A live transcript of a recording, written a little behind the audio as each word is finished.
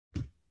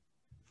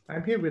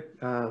I'm here with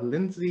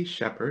Lindsay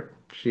Shepherd.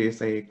 She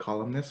is a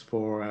columnist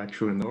for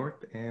True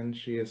North, and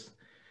she is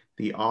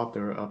the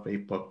author of a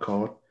book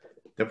called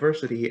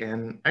Diversity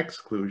and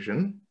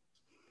Exclusion,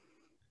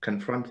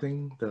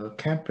 Confronting the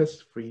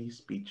Campus Free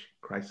Speech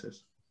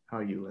Crisis. How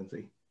are you,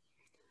 Lindsay?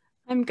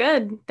 I'm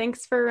good.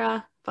 Thanks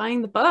for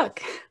buying the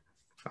book.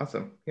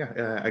 Awesome.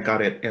 Yeah, I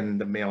got it in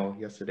the mail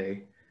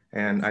yesterday,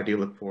 and I do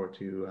look forward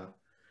to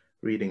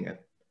reading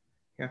it.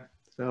 Yeah.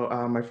 So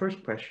my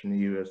first question to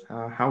you is,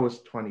 how was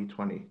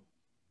 2020?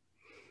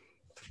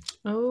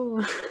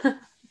 Oh,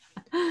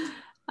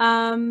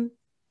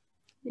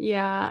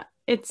 yeah,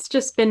 it's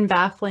just been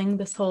baffling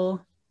this whole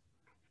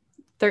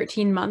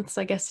 13 months,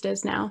 I guess it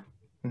is now.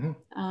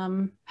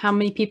 How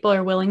many people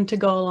are willing to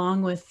go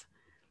along with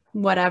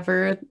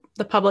whatever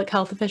the public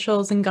health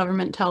officials and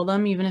government tell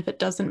them, even if it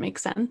doesn't make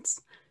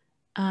sense,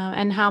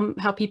 and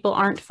how people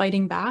aren't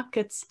fighting back.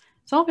 It's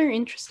all very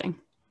interesting.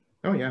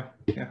 Oh yeah.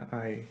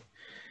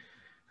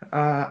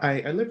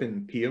 I live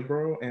in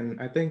Peterborough,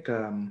 and I think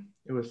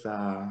it was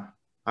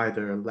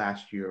either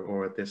last year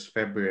or this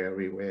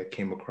February where I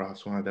came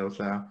across one of those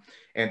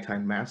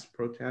anti-mask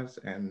protests,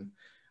 and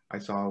I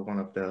saw one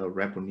of the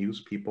Rebel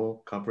News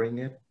people covering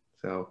it.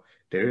 So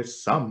there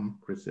is some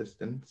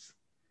resistance,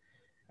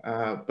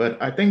 but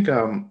I think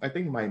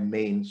my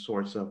main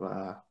source of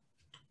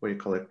what do you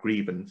call it,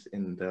 grievance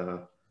in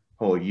the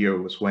whole year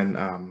was when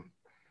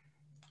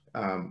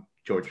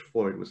George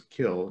Floyd was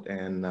killed,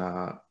 and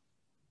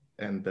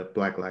the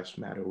Black Lives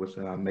Matter was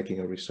making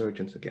a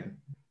resurgence again.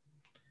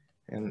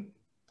 And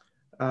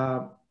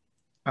uh,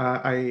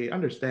 I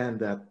understand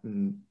that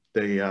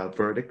the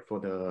verdict for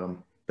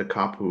the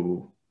cop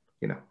who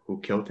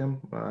killed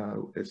him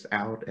is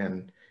out,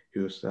 and he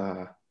was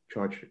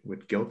charged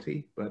with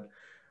guilty. But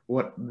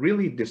what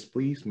really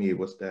displeased me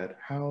was that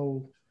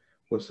how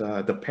was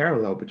the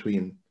parallel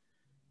between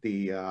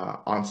the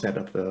onset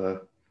of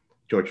the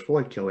George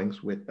Floyd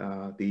killings with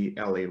the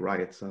LA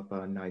riots of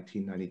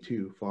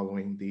 1992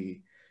 following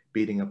the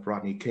beating of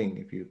Rodney King,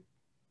 if you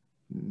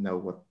know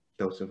what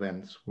those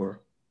events were.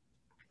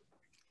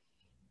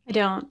 I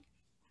don't.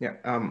 Yeah,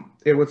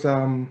 it was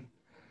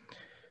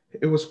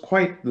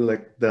quite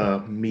like the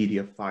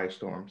media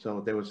firestorm.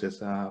 So there was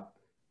this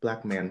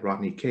black man,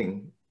 Rodney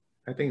King.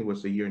 I think it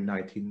was the year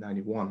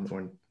 1991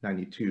 or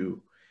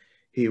 92.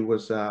 He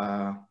was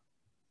uh,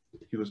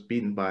 he was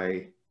beaten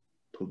by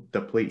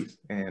the police,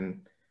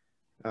 and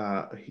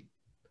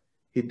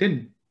he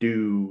didn't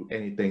do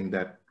anything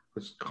that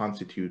was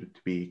constituted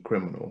to be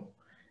criminal.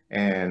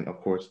 And of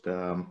course,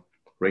 the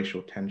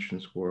racial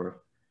tensions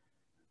were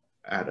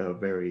at a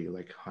very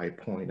like high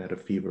point, at a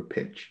fever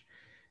pitch.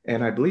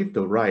 And I believe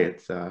the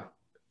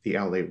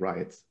LA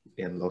riots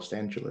in Los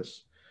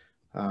Angeles,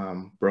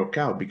 broke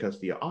out because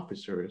the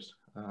officers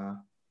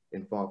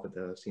involved at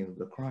the scene of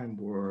the crime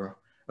were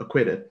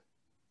acquitted.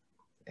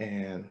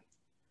 And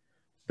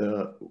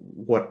the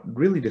what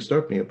really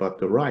disturbed me about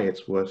the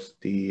riots was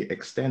the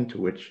extent to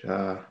which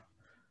the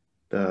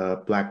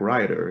black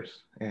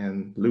rioters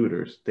and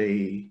looters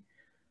they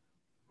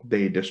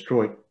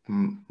destroyed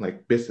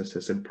like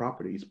businesses and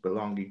properties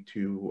belonging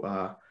to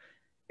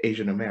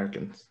Asian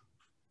Americans.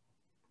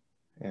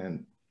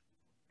 And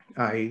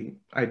I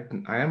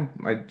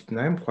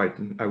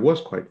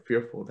was quite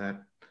fearful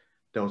that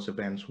those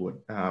events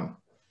would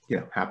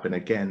happen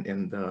again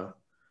in the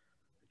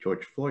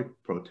George Floyd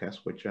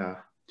protests, which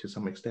to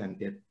some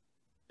extent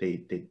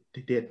they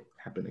did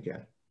happen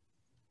again.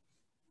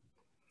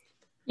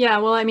 Yeah,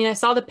 well, I mean, I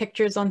saw the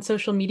pictures on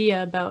social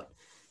media about,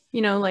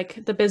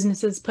 like the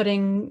businesses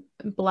putting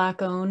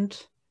Black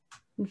owned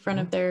in front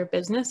of their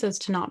business as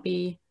to not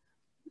be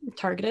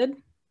targeted,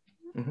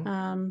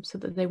 so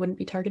that they wouldn't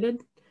be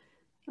targeted.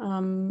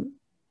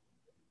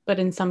 But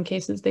in some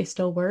cases, they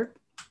still were.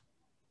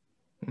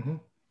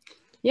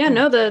 Yeah,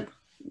 no,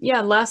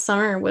 last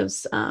summer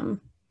was, it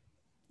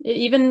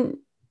even,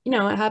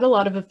 it had a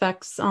lot of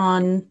effects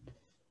on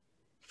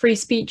free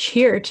speech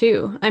here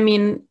too. I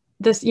mean,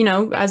 this,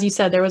 as you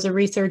said, there was a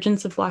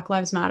resurgence of Black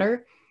Lives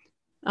Matter.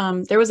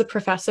 There was a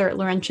professor at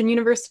Laurentian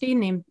University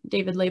named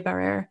David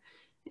Lebarrere,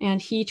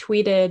 and he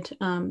tweeted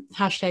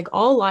hashtag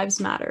all lives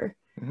matter.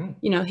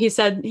 He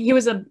said he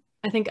was I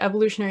think,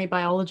 evolutionary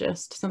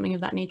biologist, something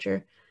of that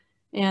nature.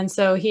 And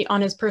so he,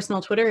 on his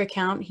personal Twitter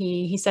account,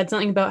 he said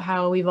something about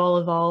how we've all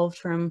evolved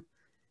from,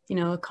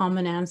 a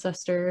common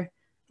ancestor,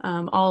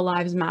 all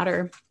lives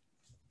matter.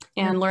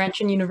 And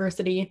Laurentian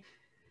University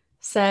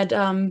said,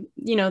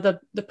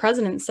 the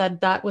president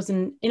said that was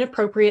an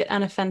inappropriate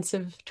and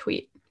offensive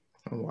tweet.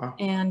 Oh, wow.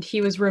 And he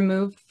was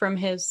removed from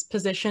his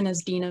position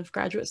as Dean of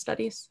Graduate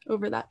Studies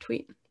over that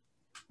tweet.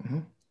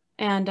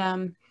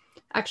 And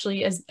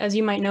actually, as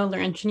you might know,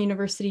 Laurentian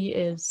University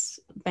is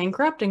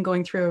bankrupt and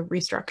going through a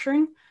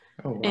restructuring.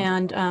 Oh, wow.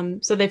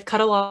 And so they've cut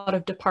a lot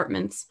of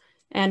departments.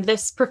 And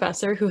this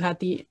professor who had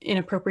the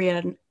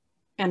inappropriate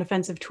and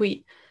offensive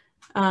tweet,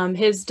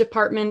 his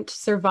department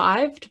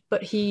survived,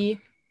 but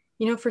he,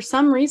 for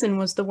some reason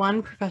was the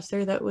one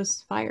professor that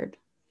was fired.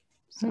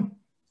 So.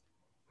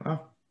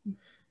 Wow.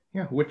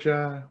 Yeah, which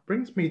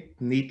brings me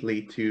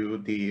neatly to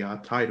the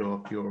title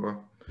of your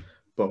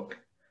book,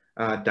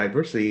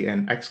 Diversity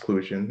and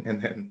Exclusion,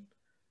 and then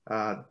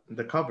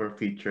the cover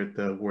featured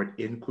the word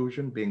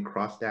inclusion being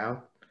crossed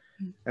out.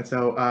 And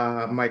so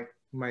my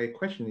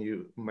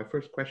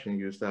first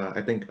question is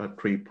I think a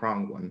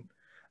three-pronged one.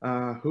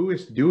 Who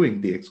is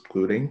doing the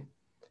excluding?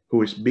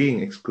 Who is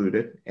being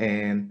excluded?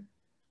 And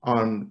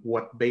on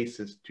what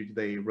basis do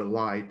they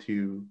rely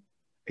to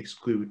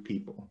exclude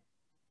people?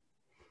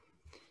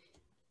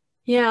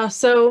 Yeah,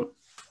 so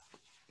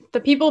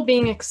the people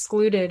being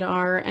excluded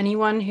are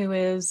anyone who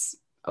is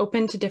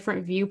open to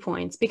different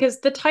viewpoints, because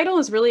the title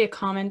is really a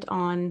comment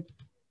on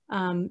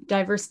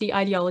diversity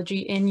ideology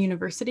in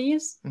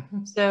universities.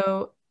 Mm-hmm.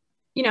 So,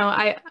 you know,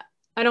 I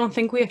don't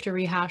think we have to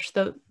rehash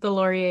the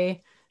Laurier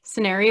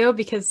scenario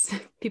because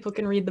people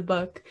can read the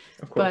book.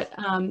 Of course.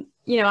 But,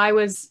 you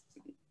know,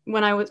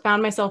 when I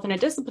found myself in a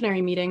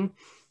disciplinary meeting,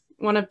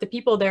 one of the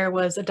people there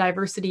was a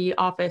diversity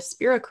office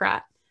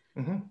bureaucrat.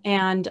 Mm-hmm.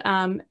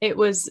 And it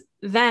was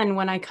then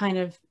when I kind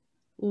of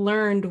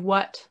learned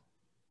what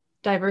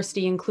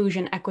diversity,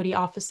 inclusion, equity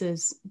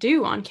offices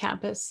do on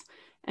campus.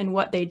 And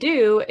what they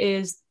do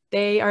is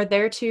they are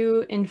there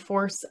to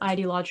enforce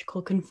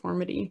ideological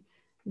conformity.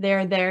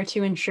 They're there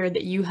to ensure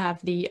that you have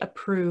the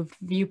approved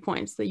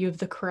viewpoints, that you have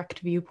the correct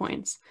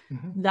viewpoints.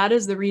 Mm-hmm. That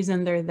is the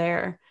reason they're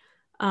there.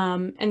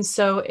 And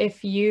so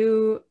if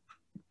you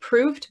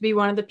prove to be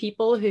one of the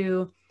people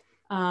who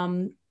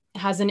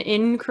has an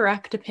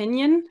incorrect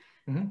opinion,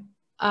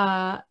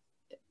 Mm-hmm.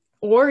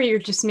 Or you're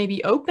just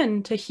maybe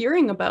open to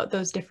hearing about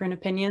those different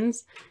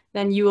opinions,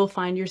 then you will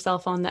find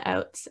yourself on the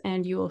outs,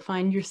 and you will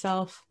find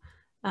yourself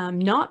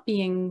not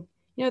being,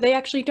 you know, they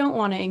actually don't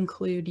want to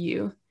include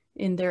you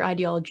in their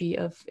ideology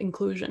of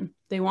inclusion.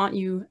 They want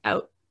you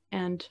out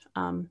and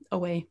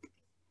away.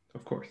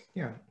 Of course,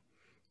 yeah.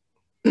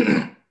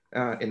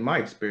 In my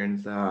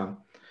experience,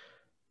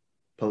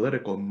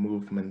 political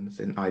movements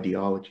and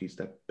ideologies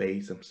that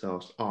base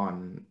themselves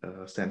on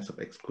a sense of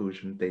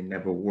exclusion, they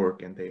never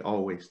work, and they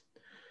always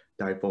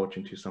divulge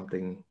into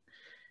something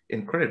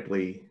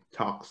incredibly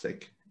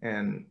toxic.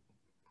 And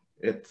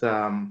it's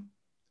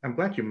I'm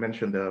glad you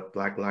mentioned the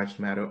Black Lives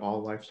Matter,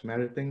 All Lives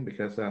Matter thing,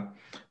 because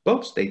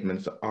both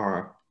statements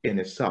are in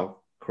itself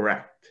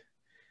correct.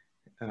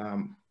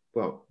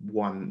 Well,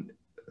 one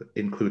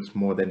includes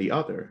more than the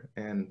other,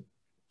 and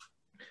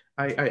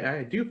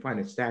I do find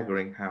it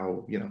staggering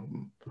how, you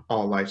know,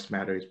 All Lives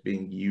Matter is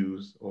being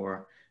used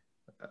or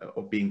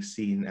being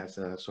seen as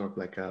a sort of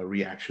like a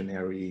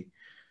reactionary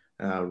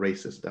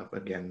racist stuff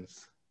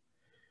against,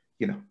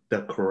 you know,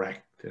 the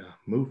correct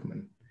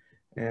movement.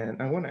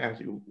 And I want to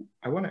ask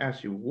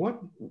you,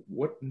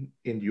 what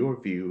in your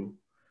view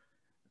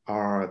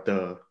are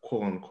the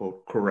quote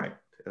unquote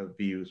correct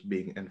views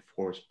being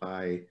enforced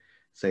by,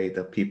 say,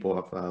 the people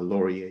of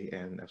Laurier,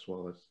 and as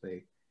well as,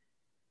 say,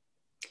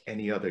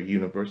 any other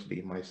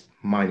university,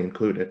 mine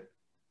included?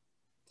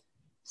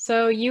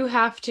 So you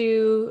have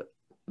to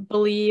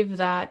believe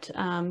that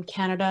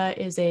Canada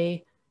is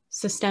a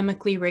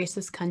systemically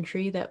racist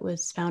country that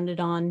was founded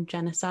on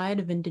genocide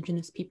of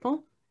Indigenous people.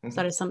 Mm-hmm. So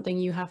that is something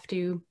you have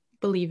to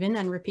believe in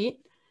and repeat.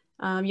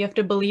 You have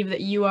to believe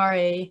that you are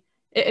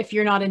if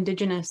you're not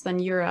Indigenous, then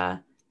you're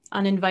a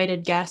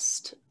uninvited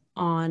guest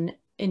on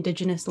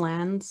Indigenous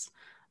lands.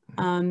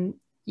 Mm-hmm.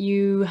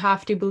 You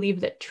have to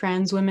believe that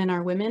trans women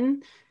are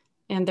women,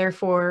 and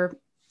therefore,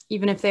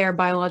 even if they are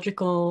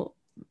biological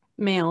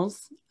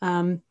males,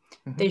 mm-hmm.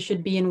 they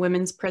should be in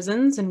women's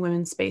prisons and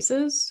women's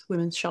spaces,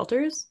 women's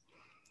shelters.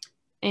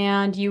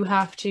 And you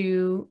have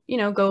to, you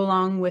know, go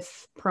along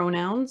with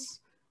pronouns.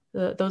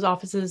 Those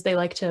offices, they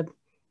like to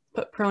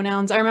put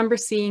pronouns. I remember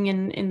seeing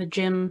in the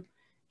gym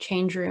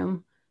change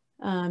room,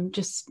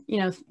 just, you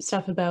know,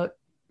 stuff about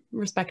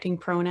respecting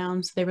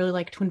pronouns. They really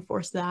like to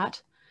enforce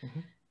that.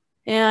 Mm-hmm.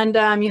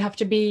 And you have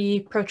to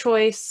be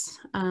pro-choice.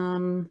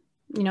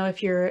 You know,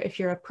 if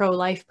you're a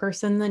pro-life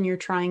person, then you're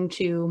trying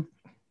to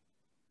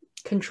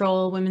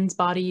control women's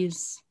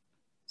bodies,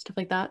 stuff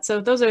like that. So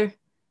those are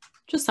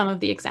just some of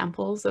the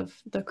examples of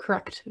the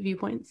correct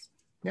viewpoints.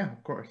 Yeah,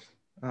 of course.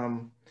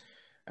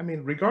 I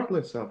mean,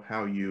 regardless of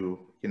how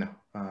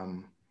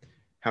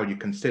how you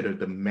consider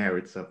the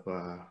merits of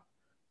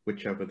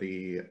whichever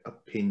the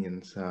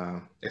opinions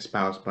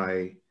espoused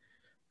by,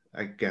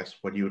 I guess,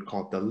 what you would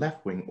call the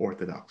left-wing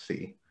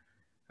orthodoxy.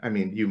 I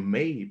mean, you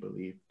may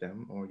believe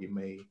them or you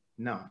may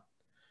not,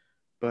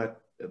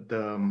 but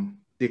the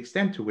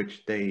extent to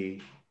which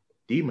they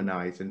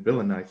demonize and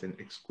villainize and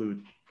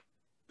exclude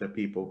the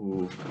people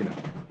who, you know,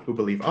 who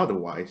believe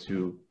otherwise,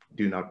 who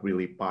do not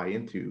really buy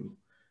into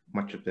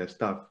much of their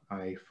stuff,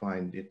 I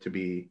find it to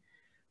be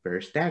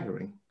very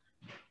staggering.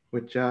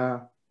 Which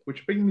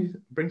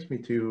brings me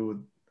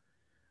to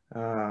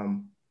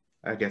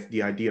I guess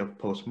the idea of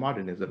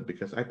postmodernism,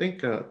 because I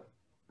think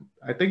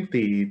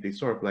the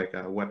sort of like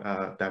what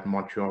that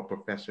Montreal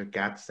professor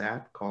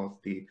Gatsat calls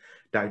the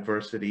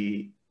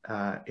diversity,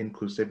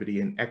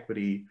 inclusivity, and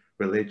equity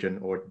religion,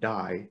 or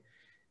DIE,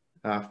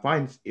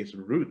 finds its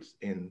roots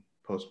in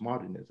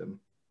postmodernism.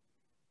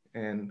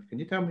 And can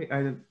you tell me,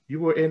 you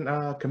were in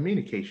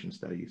communication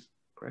studies,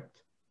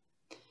 correct?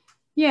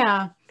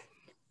 Yeah.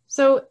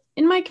 So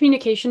in my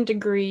communication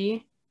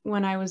degree,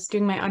 when I was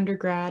doing my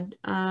undergrad,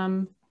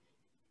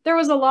 there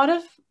was a lot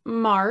of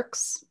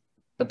Marx,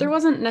 but there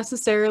wasn't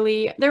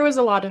necessarily, there was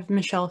a lot of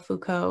Michel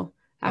Foucault.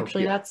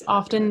 Actually, that's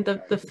often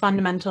the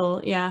fundamental,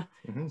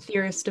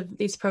 theorist of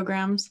these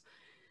programs.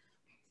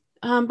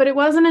 But it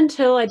wasn't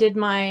until I did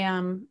I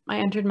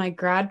entered my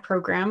grad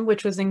program,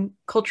 which was in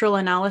cultural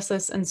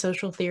analysis and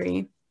social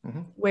theory,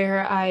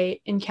 where I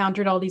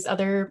encountered all these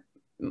other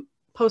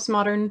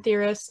postmodern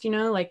theorists,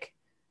 like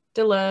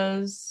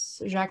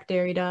Deleuze, Jacques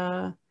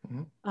Derrida,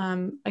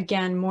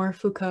 again, more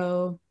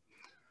Foucault,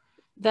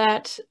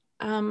 that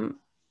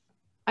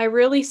I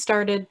really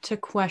started to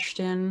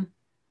question,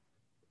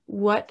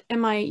 what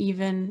am I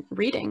even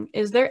reading?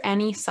 Is there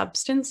any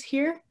substance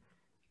here?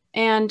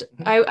 And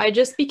I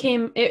just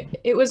became,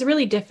 it was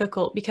really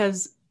difficult,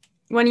 because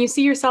when you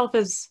see yourself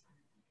as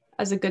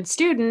a good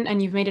student and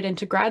you've made it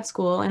into grad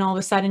school, and all of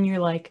a sudden you're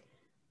like,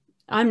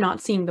 I'm not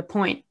seeing the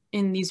point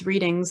in these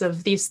readings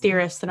of these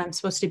theorists that I'm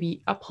supposed to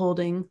be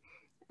upholding,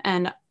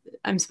 and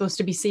I'm supposed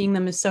to be seeing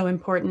them as so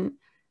important,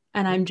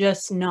 and I'm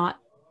just not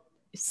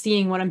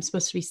seeing what I'm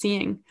supposed to be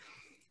seeing.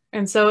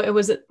 And so it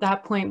was at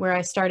that point where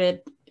I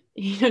started,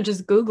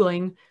 just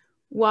Googling,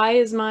 why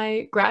is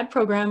my grad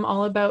program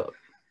all about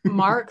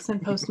Marx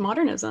and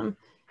postmodernism?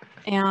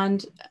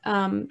 And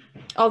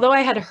although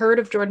I had heard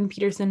of Jordan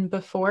Peterson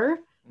before,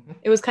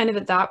 it was kind of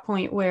at that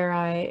point where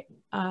I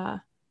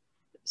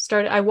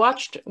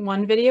watched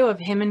one video of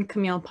him and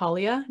Camille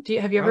Paglia.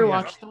 Have you ever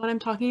watched the one I'm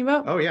talking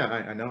about? Oh yeah,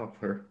 I know of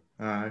her.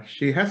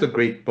 She has a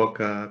great book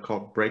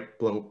called Break,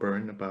 Blow,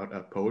 Burn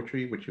about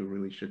poetry, which you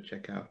really should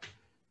check out.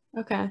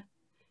 Okay.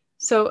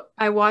 So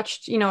I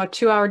watched, a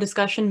 2-hour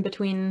discussion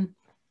between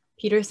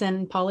Peterson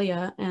and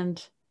Paglia, and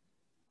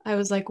I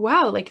was like,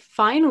 wow, like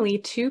finally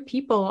 2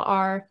 people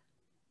are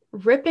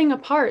ripping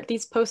apart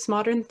these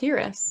postmodern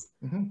theorists.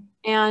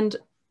 And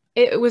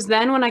it was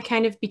then when I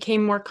kind of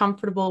became more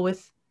comfortable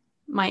with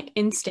my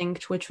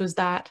instinct, which was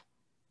that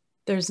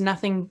there's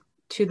nothing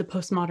to the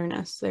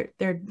postmodernists.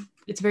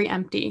 It's very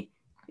empty.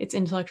 It's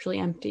intellectually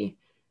empty.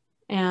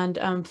 And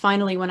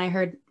finally, when I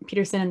heard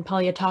Peterson and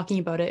Paglia talking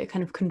about it, it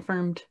kind of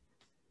confirmed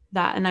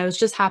that. And I was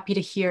just happy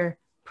to hear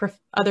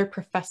other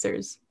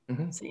professors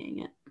saying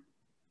it.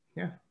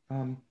 Yeah.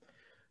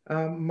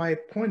 My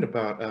point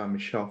about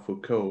Michel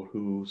Foucault,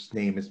 whose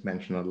name is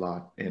mentioned a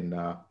lot in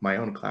my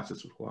own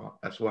classes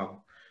as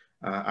well.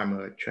 I'm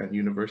a Trent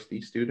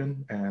University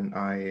student, and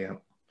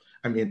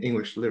I'm in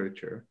English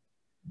literature.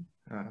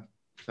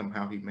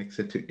 Somehow he makes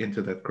it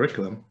into the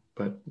curriculum,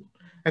 but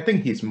I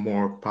think he's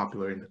more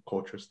popular in the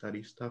cultural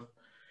studies stuff.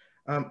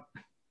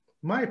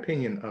 My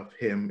opinion of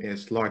him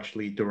is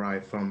largely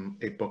derived from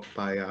a book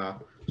by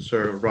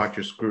Sir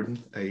Roger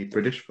Scruton, a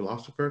British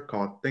philosopher,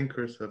 called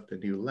Thinkers of the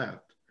New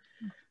Left.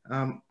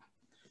 I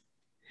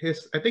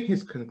think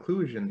his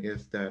conclusion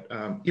is that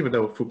even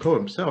though Foucault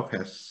himself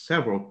has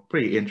several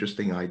pretty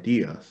interesting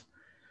ideas,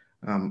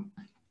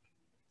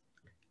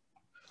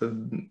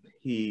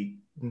 he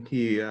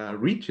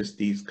reaches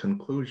these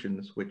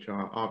conclusions, which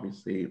are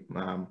obviously,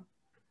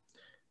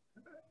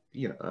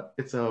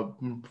 it's a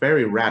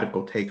very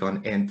radical take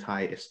on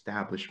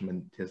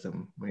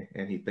anti-establishmentism,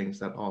 and he thinks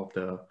that all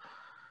the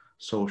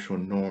social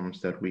norms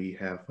that we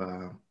have,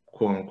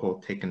 quote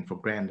unquote, taken for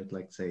granted,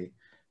 like say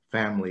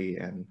family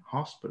and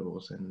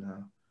hospitals and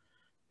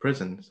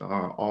prisons,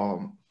 are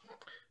all,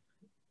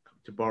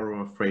 to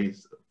borrow a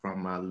phrase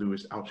from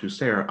Louis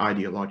Althusser,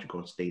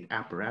 ideological state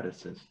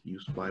apparatuses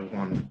used by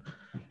one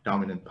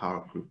dominant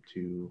power group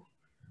to,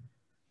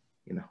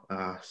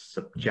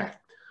 subject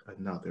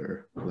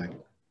another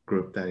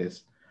group that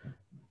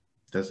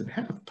doesn't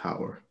have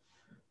power.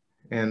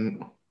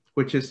 And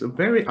which is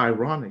very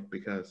ironic,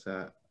 because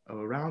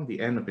around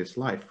the end of his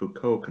life,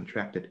 Foucault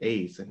contracted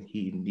AIDS, and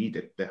he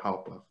needed the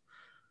help of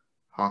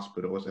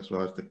hospitals as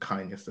well as the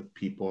kindness of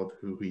people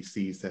who he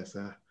sees as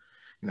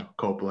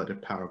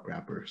cold-blooded power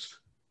grabbers.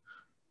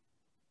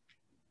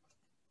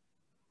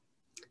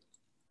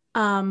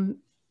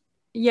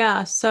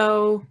 Yeah,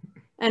 so,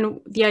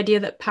 and the idea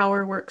that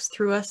power works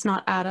through us,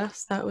 not at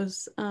us, that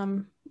was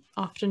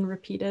often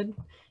repeated.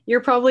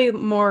 You're probably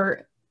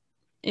more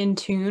in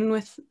tune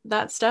with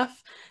that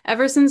stuff.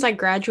 Ever since I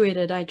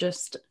graduated,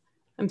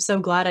 I'm so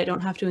glad I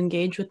don't have to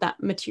engage with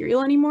that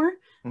material anymore.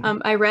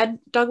 I read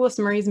Douglas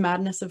Murray's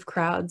Madness of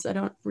Crowds. I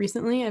love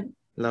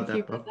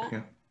that book.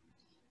 Yeah.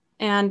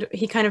 And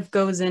he kind of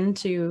goes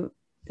into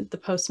the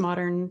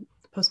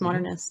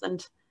postmodernists,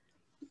 and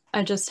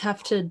I just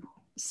have to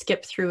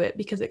skip through it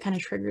because it kind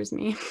of triggers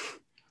me.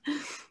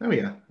 Oh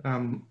yeah.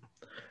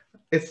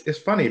 It's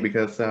funny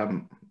because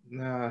one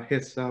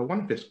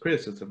of his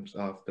criticisms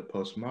of the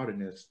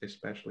postmodernists,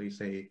 especially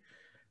say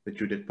the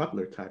Judith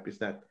Butler type, is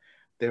that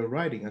their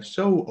writing is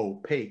so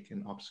opaque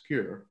and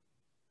obscure.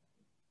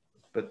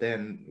 But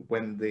then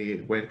when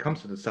it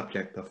comes to the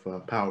subject of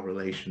power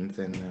relations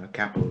and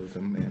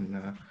capitalism,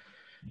 and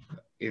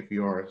if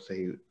you are,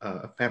 say,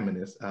 a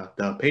feminist,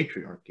 the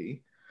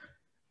patriarchy,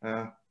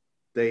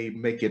 they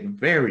make it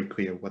very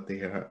clear what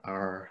they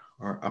are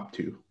up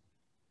to,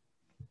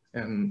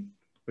 and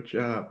which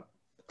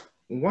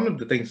one of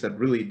the things that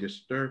really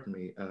disturbed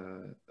me,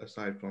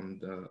 aside from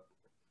the,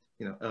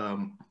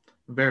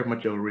 very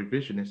much a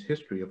revisionist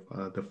history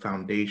of the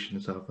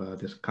foundations of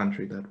this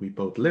country that we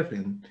both live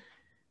in,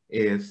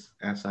 is,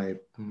 as I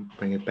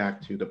bring it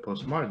back to the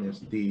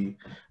postmodernists, the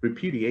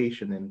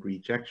repudiation and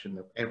rejection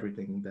of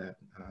everything that,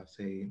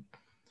 say,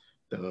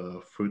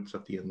 the fruits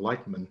of the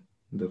Enlightenment,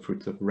 the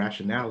fruits of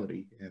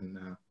rationality and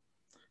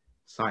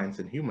science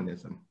and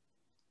humanism.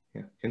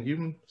 Yeah, can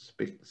you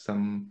speak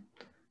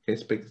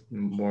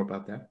more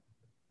about that?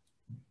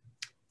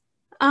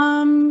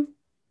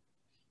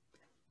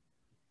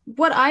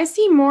 What I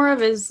see more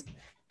of is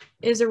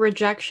a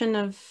rejection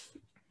of,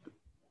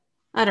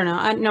 I don't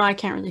know. I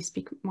can't really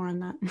speak more on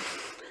that.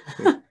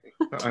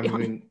 I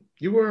mean,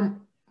 you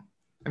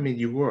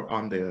were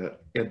on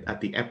at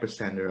the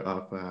epicenter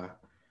of.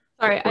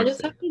 Sorry, I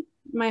just have to.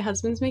 My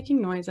husband's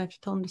making noise. I have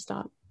to tell him to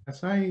stop.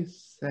 As I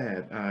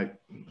said,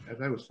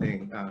 as I was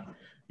saying,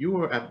 you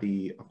were at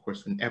the, of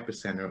course, an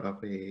epicenter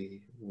of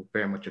a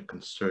very much a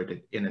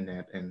concerted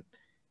internet and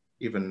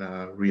even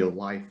a real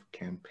life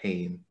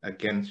campaign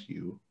against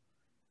you,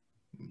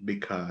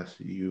 because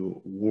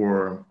you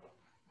were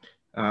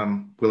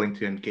willing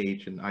to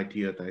engage an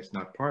idea that is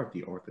not part of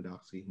the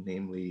orthodoxy,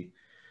 namely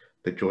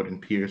the Jordan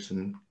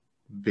Peterson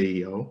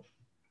video.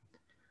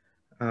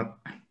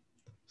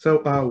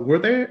 So were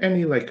there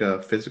any like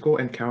physical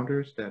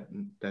encounters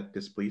that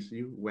displeased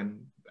you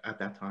at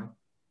that time?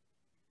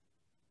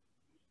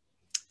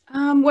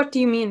 What do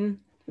you mean?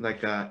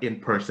 Like in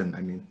person,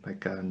 I mean,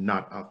 like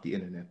not off the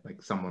internet,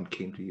 like someone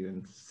came to you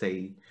and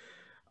say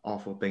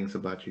awful things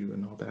about you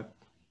and all that.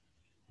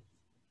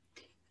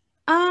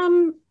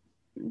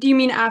 Do you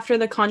mean after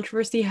the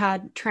controversy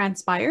had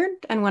transpired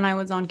and when I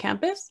was on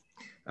campus?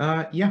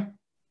 Yeah.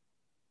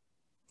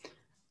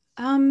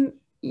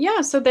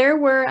 Yeah, so there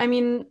were,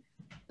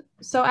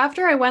 so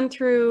after I went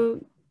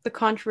through the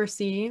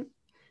controversy,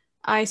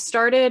 I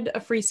started a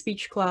free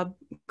speech club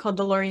called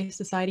the Laurier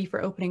Society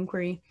for Open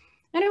Inquiry.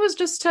 And it was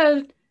just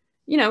to,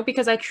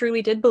 because I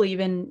truly did believe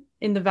in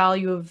the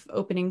value of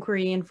open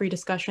inquiry and free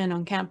discussion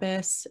on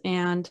campus.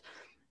 And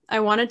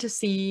I wanted to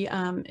see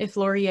if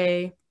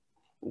Laurier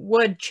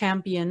would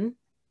champion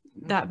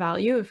that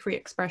value of free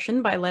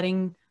expression by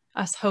letting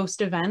us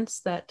host events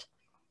that,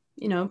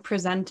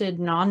 presented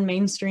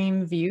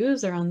non-mainstream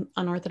views or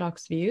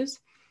unorthodox views.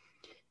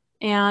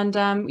 And,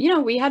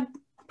 we had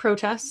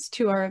protests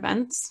to our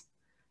events.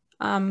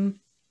 In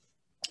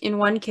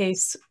one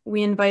case,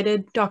 we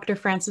invited Dr.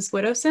 Frances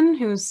Widdowson,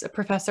 who's a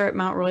professor at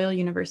Mount Royal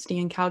University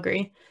in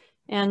Calgary,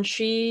 and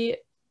she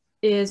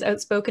is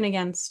outspoken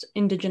against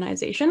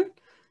indigenization. Right.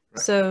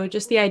 So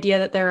just the idea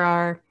that there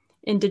are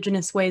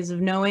indigenous ways of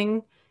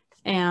knowing,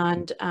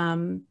 and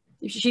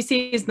she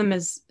sees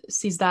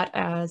that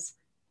as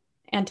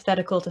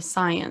antithetical to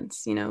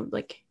science,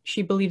 like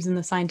she believes in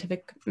the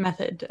scientific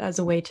method as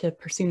a way to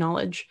pursue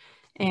knowledge.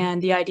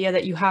 And the idea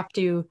that you have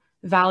to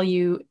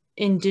value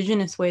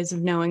indigenous ways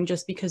of knowing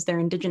just because they're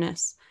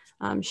indigenous,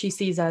 she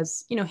sees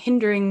as,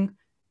 hindering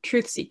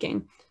truth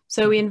seeking.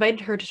 So we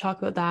invited her to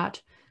talk about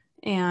that.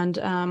 And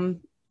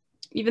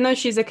even though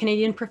she's a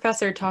Canadian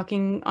professor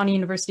talking on a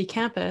university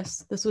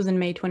campus, this was in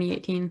May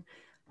 2018,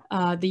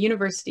 the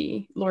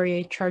university,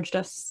 Laurier, charged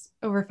us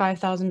over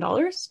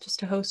 $5,000 just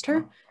to host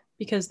her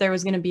because there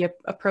was going to be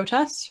a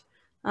protest.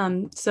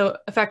 So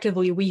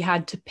effectively, we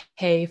had to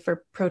pay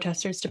for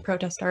protesters to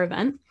protest our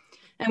event.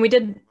 And we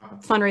did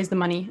fundraise the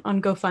money on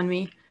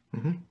GoFundMe.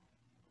 Mm-hmm.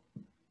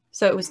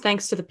 So it was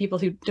thanks to the people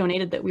who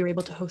donated that we were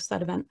able to host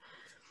that event,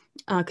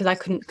 because I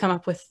couldn't come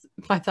up with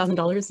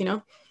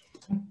 $5,000,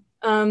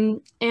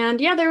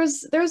 And yeah, there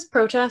was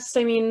protests.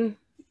 I mean,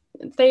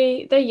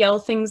 they yell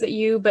things at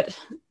you, but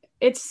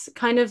it's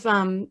kind of,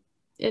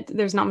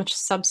 there's not much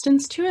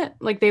substance to it.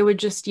 Like they would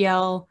just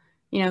yell,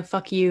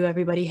 fuck you,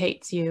 everybody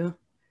hates you.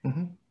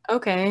 Mm-hmm.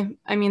 Okay.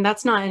 I mean,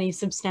 that's not any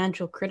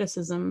substantial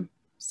criticism.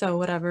 So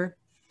whatever.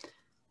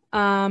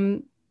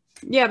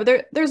 Yeah,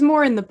 but there's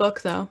more in the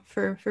book though,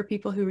 for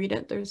people who read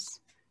it. There's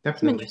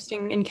some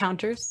interesting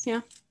encounters.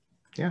 Yeah.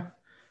 Yeah.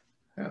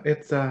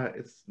 It's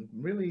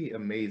really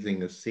amazing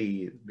to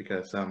see,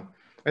 because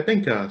I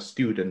think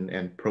student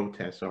and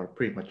protests are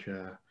pretty much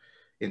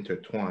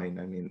intertwined.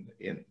 I mean,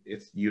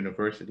 it's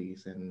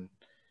universities and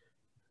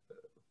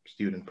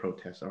student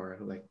protests are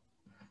like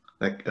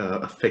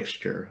a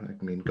fixture.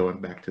 I mean,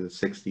 going back to the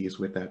 60s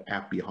with that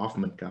Abby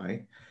Hoffman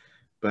guy.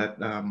 But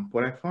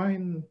what I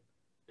find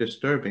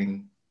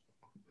disturbing,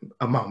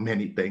 among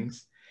many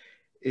things,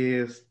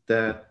 is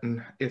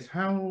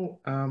how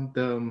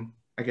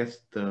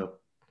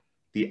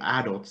the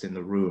adults in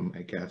the room,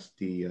 I guess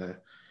the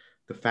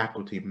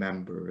faculty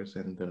members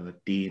and the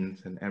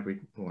deans and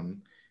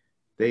everyone,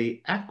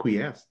 they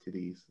acquiesce to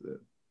these.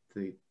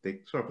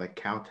 They sort of like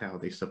kowtow.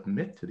 They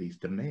submit to these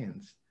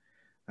demands,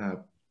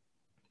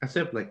 as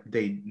if like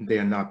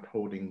they're not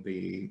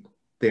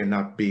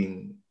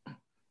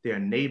they're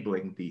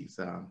enabling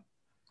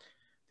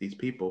these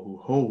people who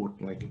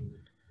hold like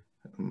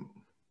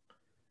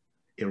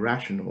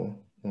irrational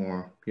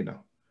or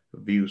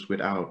views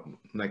without,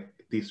 like,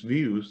 these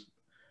views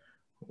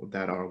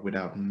that are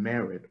without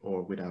merit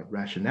or without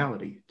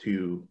rationality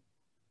to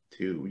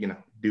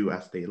do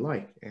as they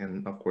like.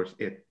 And of course,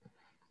 it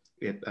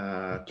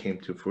came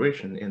to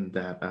fruition in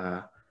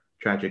that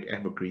tragic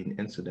Evergreen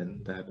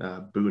incident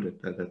that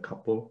booted the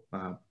couple,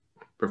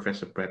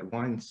 Professor Brett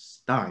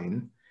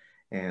Weinstein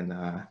and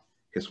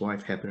his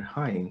wife Heather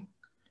Heying.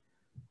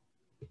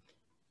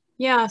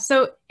 Yeah,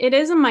 so it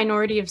is a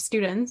minority of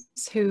students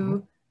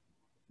who,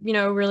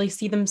 really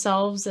see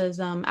themselves as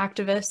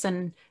activists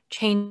and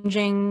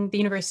changing the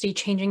university,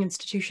 changing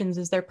institutions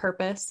is their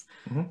purpose.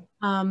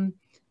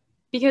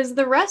 Because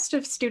the rest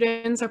of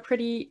students are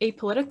pretty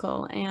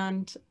apolitical,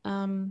 and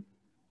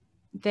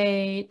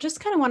they just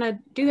kind of want to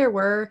do their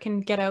work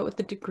and get out with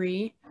the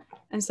degree.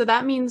 And so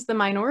that means the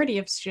minority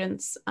of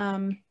students,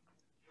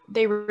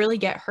 they really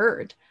get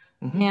heard.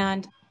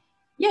 And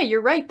yeah,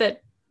 you're right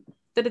that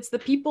it's the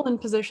people in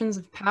positions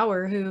of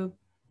power who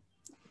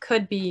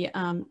could be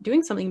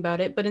doing something about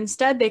it, but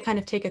instead they kind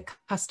of take a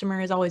customer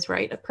is always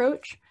right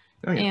approach.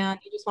 And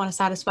they just want to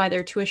satisfy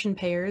their tuition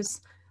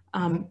payers.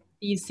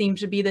 These seem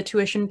to be the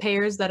tuition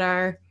payers that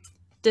are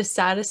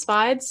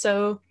dissatisfied,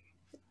 so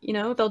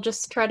they'll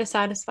just try to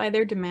satisfy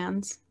their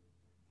demands.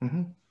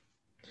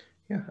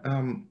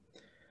 Yeah.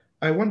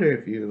 I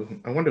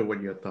wonder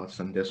what your thoughts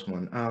on this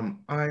one.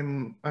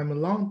 I'm a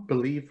long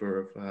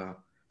believer of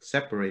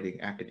separating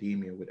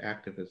academia with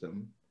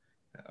activism.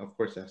 Of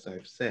course, as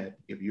I've said,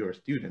 if you're a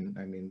student,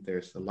 I mean,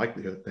 there's a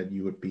likelihood that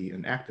you would be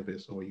an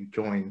activist or you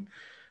join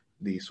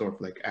the sort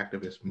of like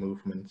activist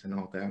movements and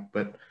all that.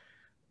 But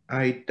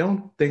I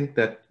don't think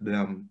that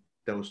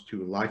those two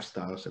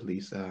lifestyles, at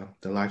least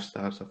the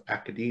lifestyles of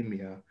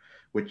academia,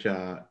 which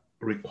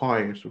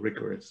requires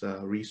rigorous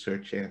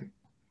research and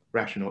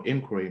rational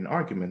inquiry and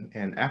argument,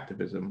 and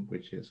activism,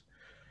 which is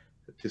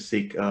to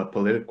seek a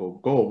political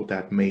goal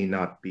that may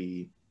not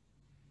be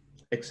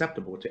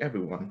acceptable to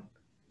everyone.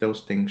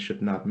 Those things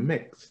should not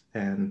mix.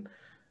 And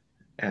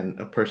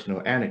a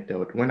personal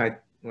anecdote: when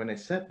I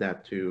said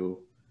that to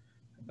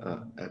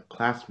a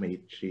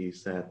classmate, she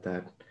said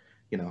that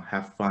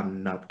have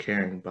fun not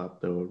caring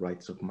about the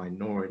rights of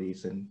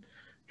minorities and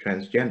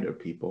transgender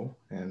people.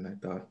 And I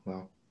thought,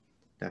 well,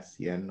 that's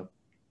the end of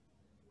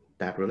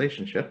that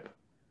relationship.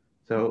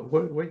 So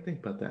what do you think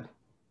about that?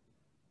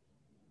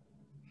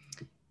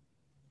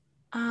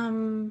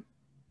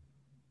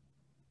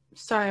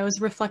 Sorry, I was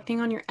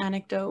reflecting on your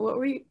anecdote. What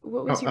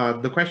was your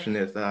The question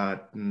is,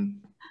 what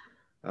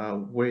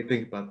do you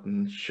think about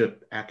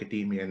should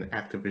academia and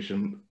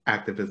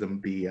activism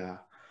be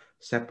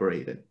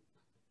separated?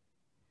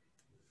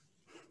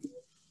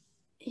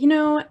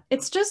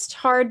 It's just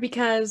hard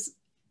because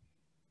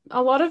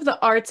a lot of the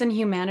arts and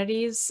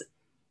humanities,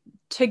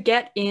 to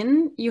get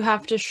in, you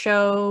have to,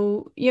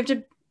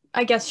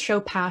 I guess, show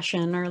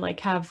passion or like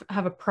have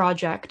a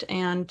project.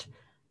 And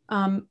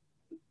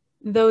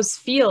those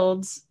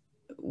fields,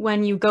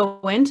 when you go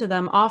into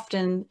them,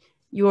 often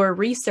your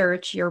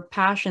research, your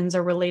passions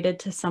are related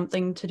to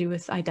something to do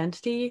with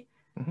identity,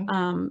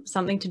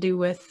 something to do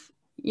with,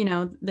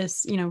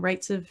 this,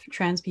 rights of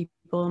trans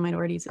people,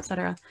 minorities,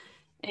 etc.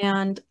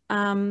 And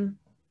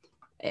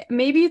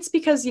maybe it's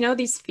because,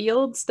 these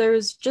fields,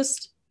 there's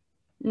just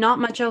not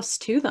much else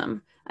to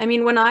them. I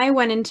mean, when I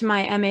went into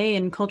my MA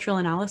in cultural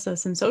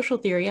analysis and social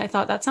theory, I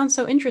thought that sounds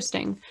so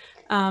interesting.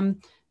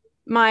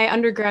 My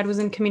undergrad was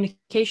in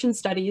communication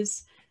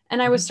studies,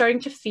 and I was starting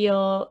to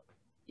feel,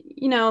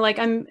 like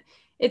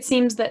it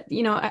seems that,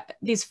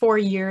 these 4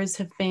 years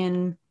have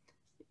been,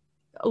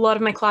 a lot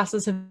of my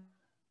classes have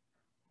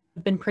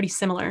been pretty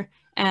similar.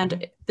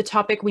 And the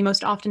topic we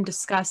most often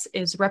discuss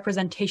is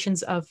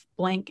representations of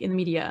blank in the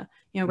media,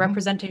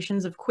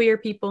 representations of queer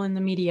people in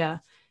the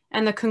media.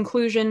 And the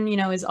conclusion,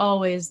 is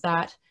always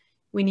that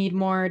we need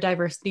more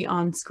diversity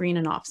on screen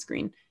and off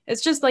screen.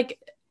 It's just like,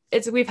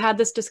 we've had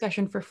this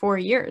discussion for 4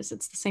 years.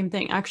 It's the same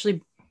thing.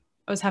 Actually,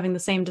 I was having the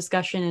same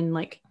discussion in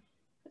like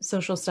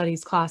social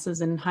studies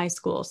classes in high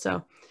school.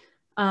 So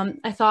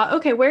I thought,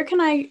 okay, what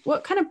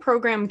kind of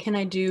program can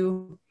I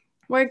do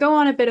where I go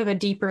on a bit of a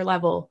deeper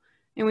level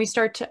and we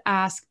start to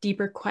ask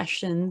deeper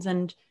questions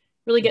and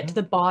really get to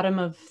the bottom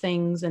of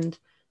things and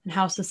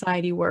how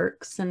society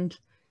works and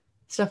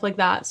stuff like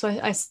that. So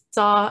I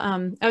saw,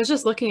 I was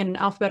just looking at an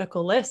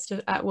alphabetical list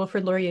at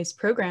Wilfrid Laurier's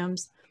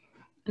programs,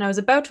 and I was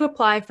about to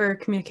apply for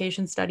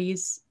communication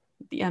studies,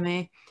 the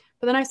MA,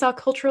 but then I saw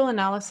cultural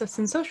analysis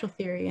and social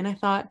theory, and I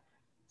thought,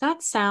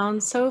 that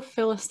sounds so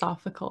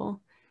philosophical,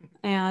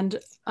 and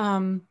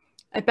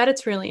I bet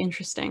it's really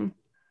interesting.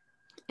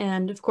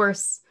 And of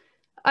course,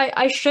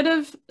 I should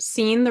have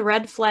seen the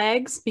red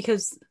flags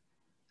because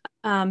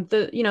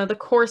the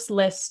course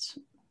list,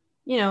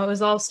 it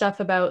was all stuff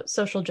about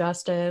social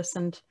justice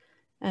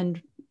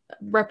and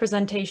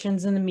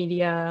representations in the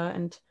media,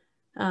 and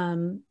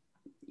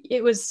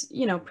it was,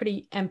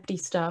 pretty empty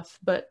stuff.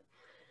 But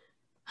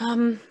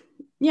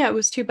yeah, it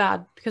was too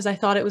bad because I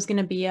thought it was going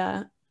to be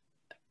a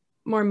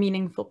more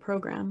meaningful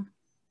program.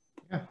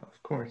 Yeah,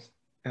 of course.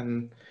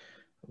 And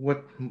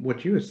what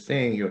you were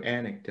saying, your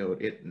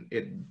anecdote,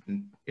 it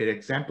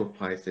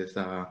exemplifies this.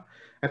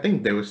 I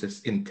think there was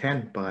this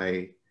intent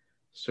by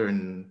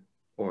certain,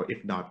 or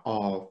if not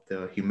all,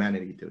 the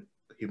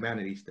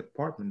humanities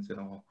departments in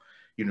all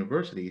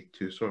universities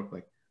to sort of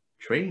like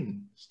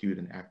train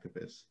student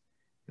activists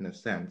in a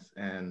sense.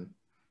 And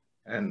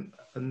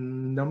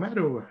no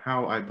matter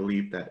how I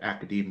believe that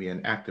academia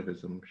and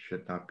activism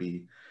should not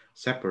be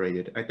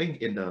separated, I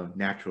think in the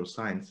natural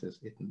sciences,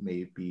 it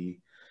may be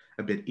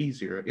a bit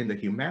easier. In the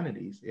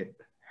humanities, it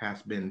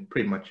has been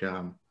pretty much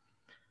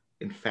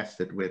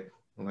infested with,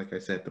 like I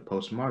said, the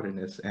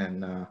postmodernists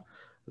and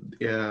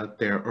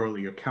their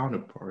earlier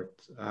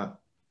counterparts,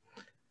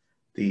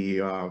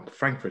 the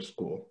Frankfurt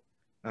School.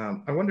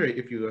 I wonder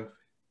if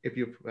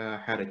you've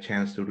had a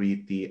chance to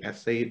read the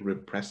essay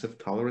 "Repressive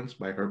Tolerance"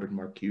 by Herbert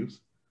Marcuse.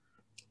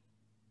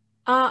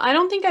 I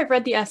don't think I've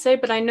read the essay,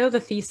 but I know the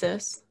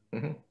thesis.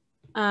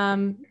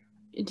 Mm-hmm.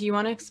 Do you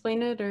want to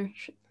explain it, or?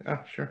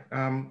 Sure.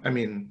 I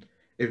mean,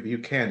 if you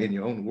can, in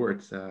your own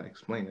words,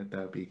 explain it, that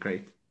would be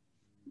great.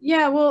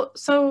 Yeah, well,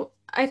 so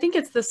I think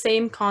it's the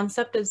same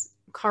concept as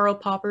Karl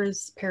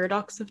Popper's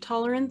paradox of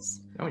tolerance.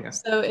 Oh, yeah.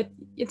 So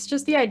it's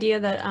just the idea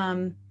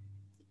that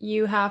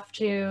you have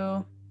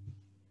to,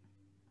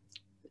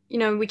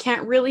 we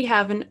can't really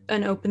have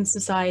an open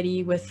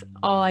society with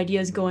all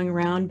ideas going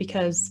around,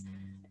 because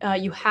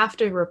you have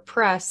to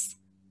repress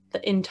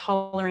the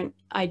intolerant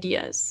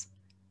ideas.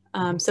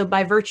 So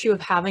by virtue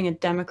of having a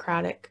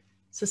democratic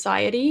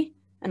society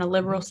and a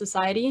liberal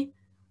society,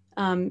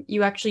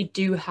 you actually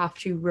do have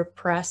to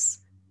repress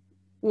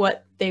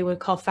what they would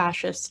call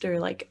fascist or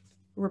like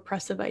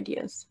repressive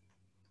ideas.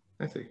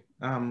 I see.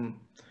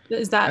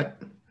 Is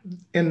that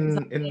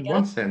in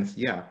one sense,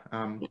 yeah.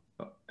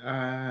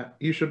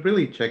 You should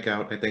really check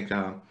out, I think,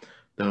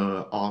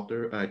 the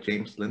author,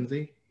 James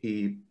Lindsay.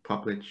 He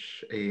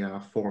published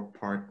a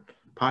 4-part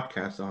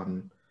podcast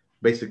on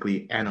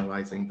basically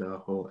analyzing the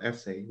whole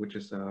essay, which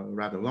is a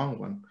rather long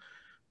one.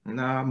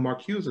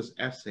 Marcuse's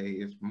essay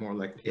is more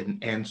like an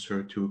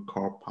answer to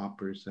Karl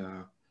Popper's,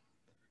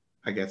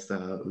 I guess,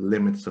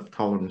 limits of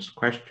tolerance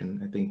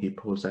question. I think he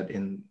posed it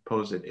in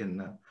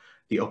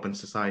The Open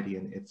Society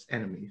and Its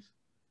Enemies.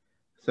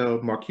 So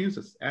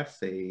Marcuse's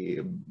essay,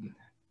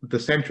 the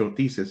central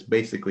thesis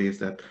basically is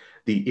that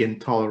the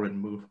intolerant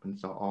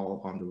movements are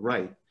all on the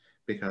right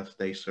because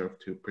they serve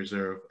to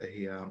preserve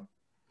a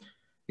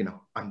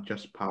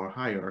unjust power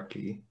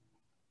hierarchy,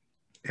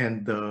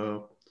 and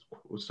the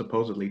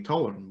supposedly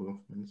tolerant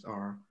movements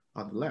are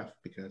on the left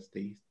because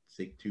they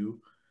seek to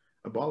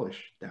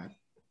abolish that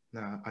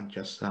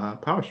unjust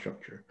power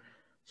structure.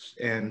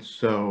 And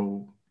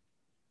so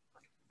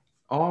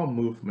all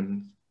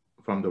movements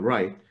from the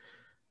right,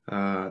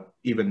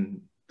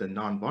 even the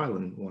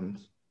nonviolent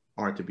ones,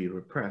 are to be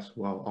repressed,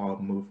 while all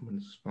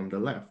movements from the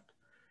left,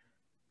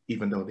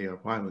 even though they are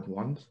violent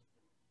ones,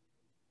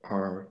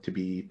 are to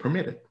be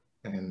permitted.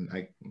 And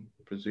I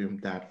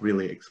presume that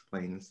really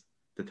explains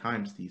the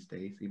times these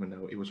days, even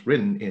though it was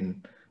written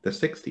in the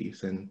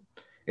 60s. And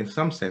in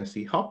some sense,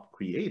 he helped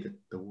create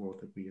the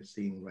world that we are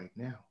seeing right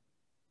now.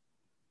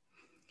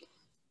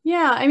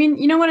 Yeah, I mean,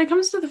 when it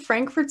comes to the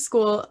Frankfurt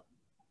School,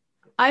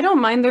 I don't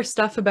mind their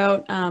stuff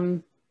about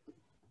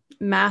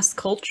mass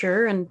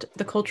culture and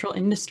the cultural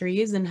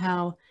industries, and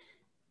how,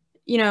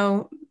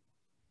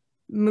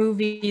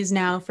 movies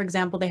now, for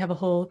example, they have a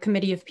whole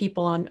committee of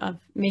people of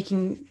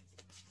making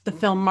the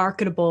film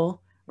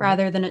marketable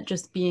rather than it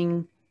just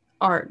being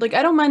art. Like,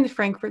 I don't mind the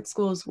Frankfurt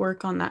School's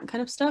work on that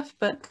kind of stuff,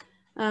 but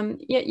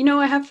yeah,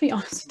 I have to be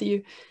honest with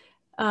you.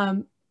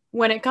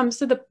 When it comes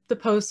to the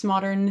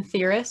postmodern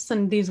theorists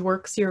and these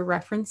works you're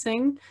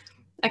referencing,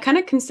 I kind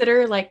of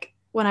consider, like,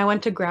 when I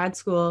went to grad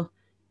school,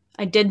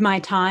 I did my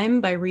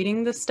time by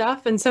reading this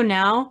stuff. And so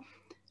now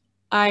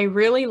I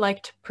really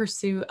like to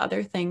pursue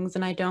other things,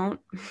 and I don't,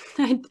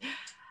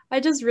 I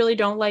just really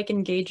don't like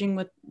engaging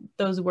with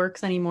those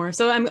works anymore.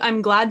 So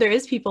I'm glad there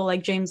is people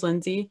like James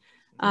Lindsay.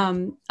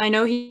 I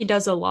know he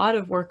does a lot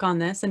of work on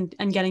this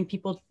and getting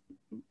people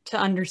to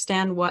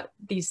understand what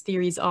these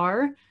theories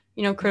are,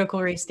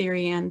 critical race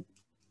theory and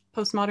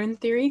postmodern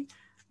theory,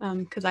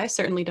 because I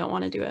certainly don't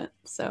want to do it.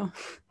 So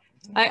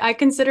I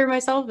consider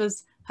myself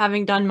as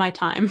having done my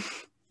time.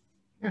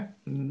 Yeah,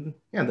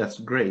 that's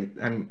great.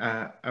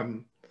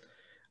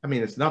 I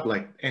mean, it's not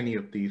like any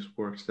of these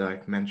works that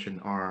I've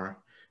mentioned are,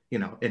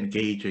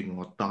 engaging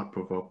or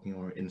thought-provoking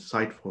or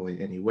insightful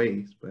in any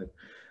ways, but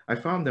I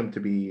found them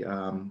to be,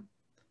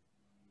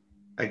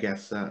 I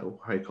guess, how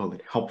you call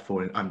it,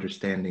 helpful in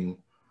understanding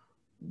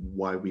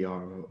why we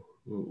are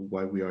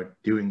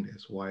doing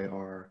this. Why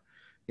are,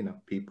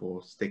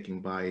 people sticking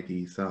by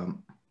these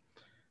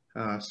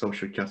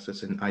social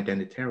justice and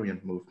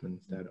identitarian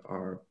movements that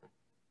are,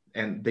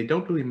 and they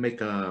don't really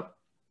make a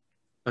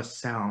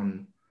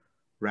sound,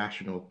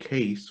 rational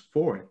case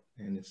for it,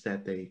 and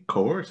instead they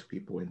coerce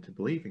people into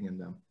believing in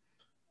them.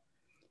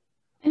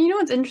 And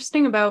what's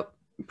interesting about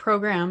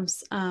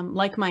programs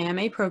like my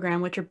MA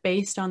program, which are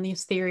based on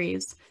these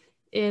theories,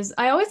 is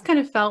I always kind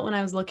of felt when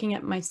I was looking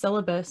at my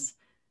syllabus,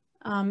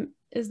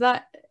 is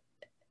that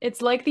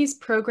it's like these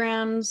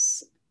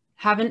programs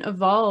haven't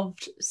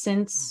evolved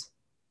since,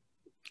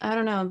 I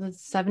don't know, the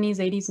 70s,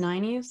 80s,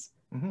 90s.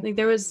 Like,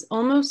 there was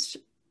almost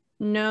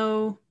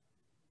no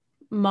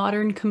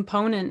modern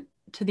component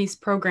to these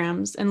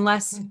programs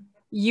unless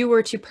you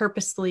were to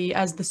purposely,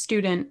 as the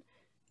student,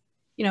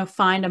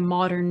 find a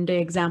modern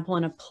day example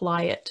and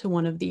apply it to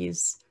one of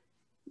these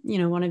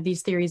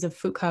theories of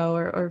Foucault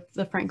or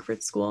the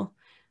Frankfurt School.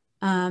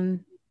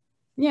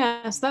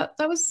 Yeah, so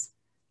that was,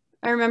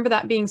 I remember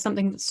that being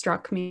something that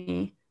struck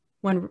me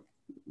when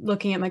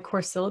looking at my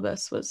course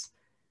syllabus was,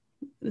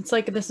 it's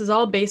like, this is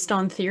all based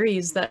on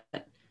theories that,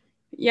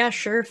 yeah,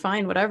 sure,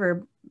 fine,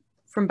 whatever,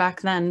 from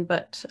back then,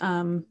 but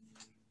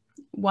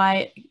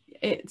why,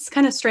 it's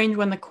kind of strange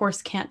when the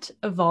course can't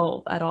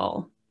evolve at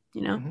all,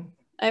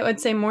 I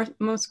would say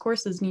most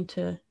courses need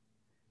to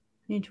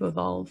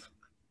evolve.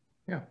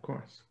 Yeah, of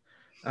course.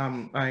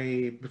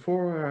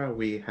 Before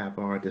we have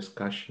our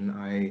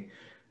discussion,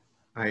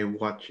 I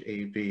watched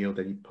a video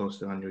that you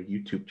posted on your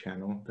YouTube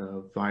channel,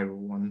 the viral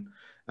one.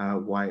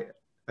 Why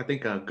I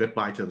think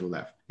Goodbye to the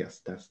Left. Yes,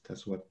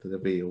 that's what the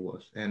video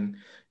was. And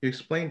you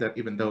explained that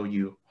even though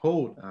you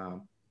hold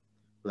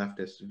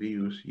leftist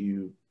views,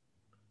 you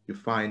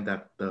find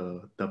that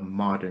the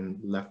modern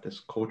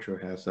leftist culture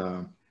has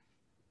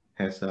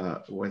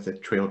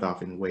trailed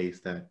off in ways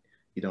that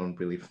you don't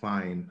really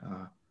find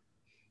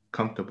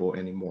comfortable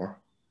anymore.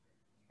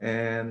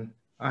 And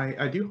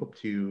I do hope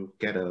to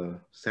get a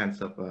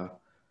sense of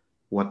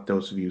what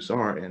those views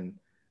are. And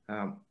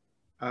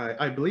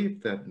I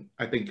believe that,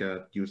 I think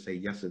you say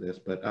yes to this,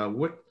 but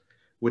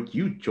would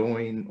you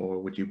join, or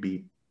would you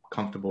be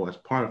comfortable as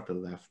part of the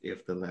left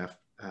if the left,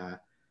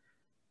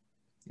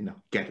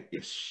 get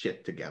its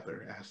shit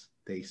together, as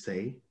they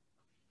say?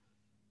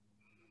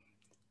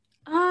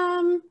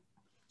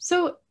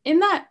 So in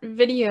that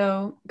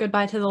video,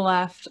 Goodbye to the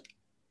Left,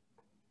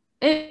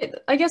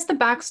 I guess the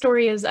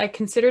backstory is I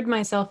considered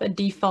myself a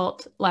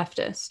default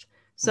leftist.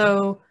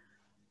 So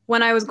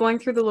when I was going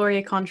through the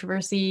Laurier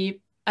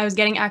controversy, I was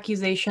getting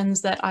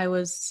accusations that I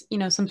was,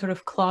 some sort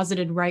of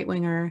closeted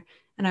right-winger,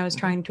 and I was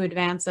trying to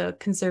advance a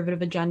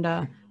conservative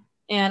agenda.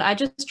 And I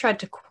just tried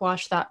to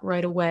quash that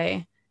right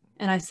away.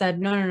 And I said,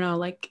 no,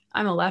 like,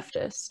 I'm a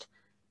leftist.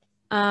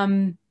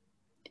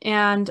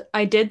 And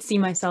I did see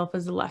myself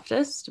as a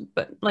leftist,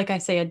 but like I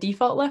say, a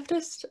default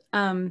leftist,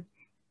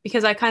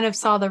 because I kind of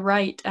saw the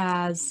right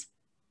as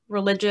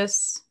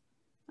religious,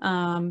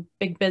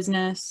 big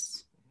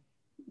business,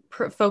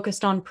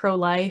 focused on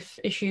pro-life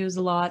issues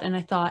a lot. And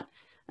I thought,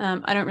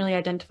 I don't really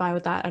identify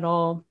with that at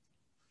all.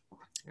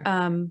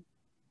 And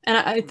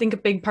I think a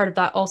big part of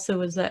that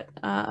also is that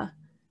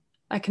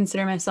I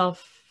consider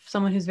myself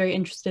someone who's very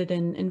interested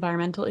in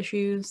environmental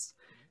issues.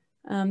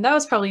 That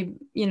was probably,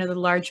 the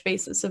large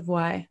basis of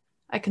why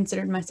I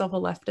considered myself a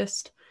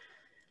leftist.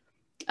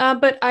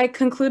 But I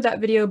conclude that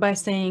video by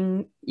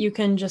saying, you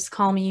can just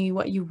call me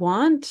what you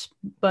want,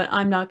 but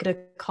I'm not going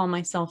to call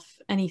myself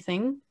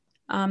anything.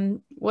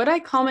 Would I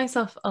call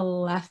myself a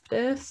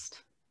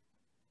leftist?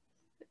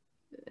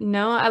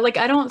 No,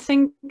 I don't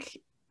think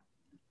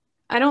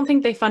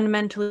they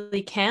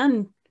fundamentally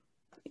can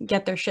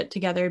get their shit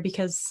together,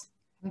 because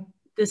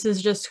this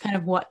is just kind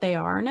of what they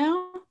are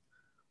now.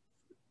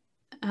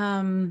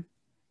 The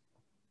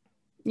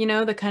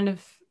kind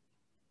of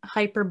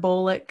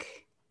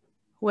hyperbolic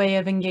way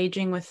of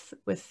engaging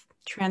with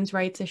trans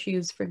rights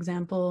issues, for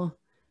example.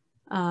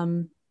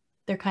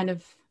 They're kind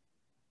of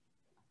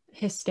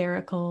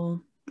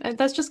hysterical.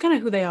 That's just kind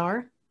of who they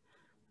are.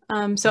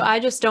 So I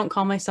just don't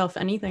call myself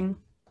anything.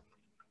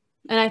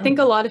 And I think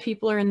a lot of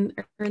people are in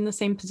the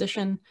same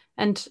position.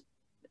 And,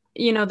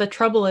 the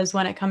trouble is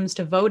when it comes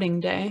to voting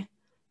day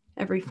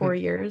every 4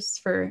 years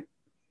for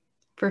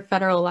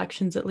federal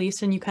elections, at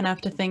least, and you kind of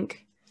have to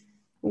think,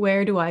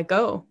 where do I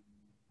go?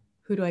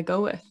 Who do I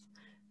go with?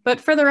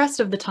 But for the rest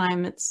of the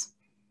time, it's,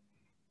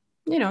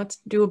 it's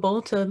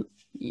doable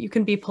you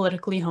can be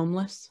politically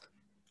homeless.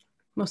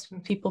 Most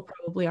people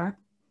probably are.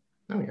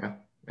 Oh, yeah.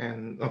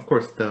 And of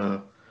course,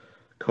 the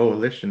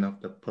coalition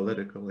of the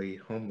politically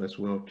homeless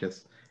will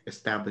just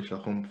establish a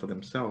home for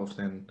themselves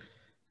and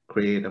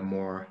create a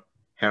more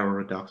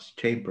heterodox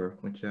chamber,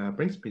 which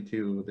brings me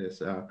to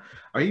this.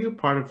 Are you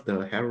part of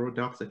the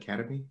Heterodox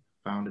Academy,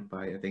 founded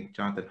by, I think,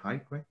 Jonathan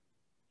Haidt, right?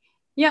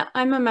 Yeah,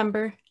 I'm a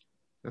member.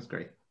 That's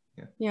great.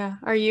 Yeah. Yeah.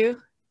 Are you?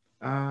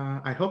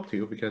 I hope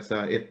to, because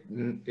I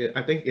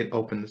think it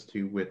opens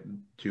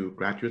to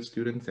graduate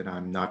students, and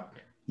I'm not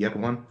yet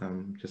one.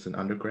 I'm just an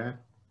undergrad.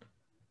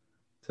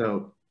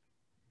 So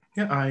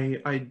yeah,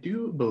 I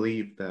do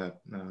believe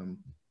that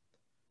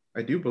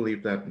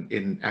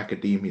in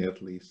academia,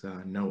 at least,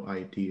 no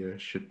idea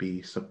should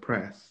be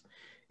suppressed,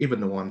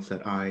 even the ones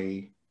that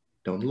I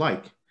don't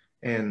like,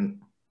 and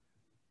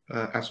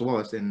as well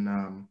as in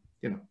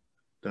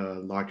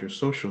the larger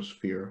social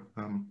sphere.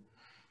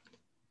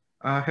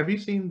 Have you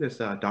seen this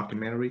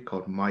documentary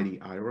called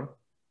Mighty Ira?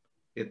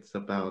 It's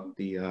about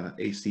the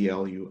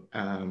ACLU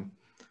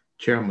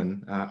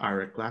chairman,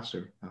 Ira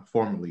Glasser,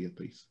 formerly at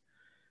least.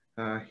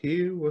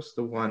 He was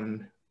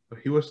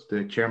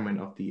the chairman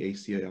of the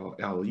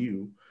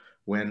ACLU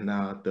when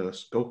the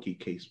Skokie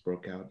case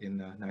broke out in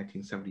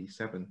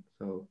 1977.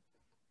 So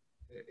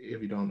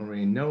if you don't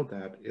already know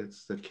that,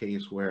 it's the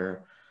case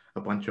where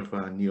a bunch of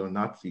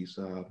neo-Nazis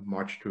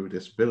marched through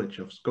this village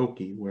of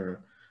Skokie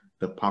where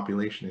the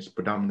population is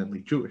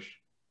predominantly Jewish.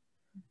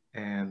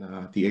 And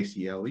the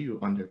ACLU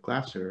under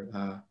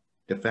Glasser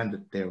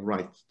defended their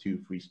rights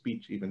to free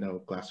speech, even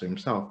though Glasser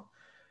himself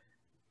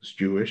was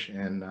Jewish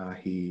and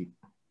he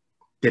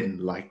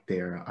didn't like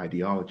their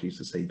ideologies,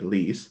 to say the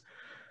least.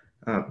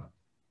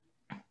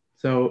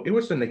 So it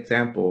was an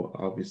example,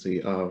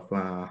 obviously, of,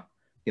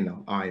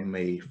 I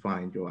may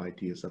find your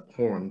ideas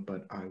abhorrent,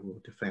 but I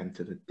will defend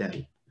to the death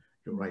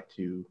your right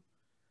to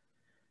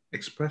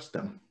express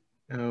them.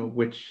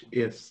 Which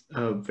is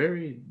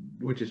very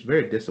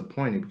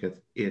disappointing because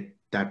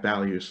that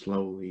value is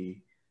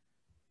slowly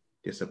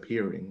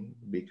disappearing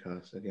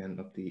because, again,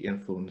 of the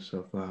influence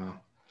of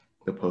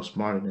the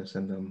postmodernists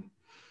and the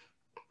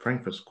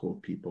Frankfurt School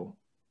people.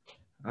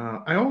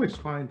 I always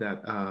find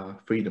that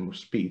freedom of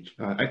speech,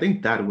 I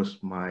think that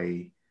was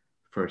my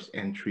first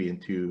entry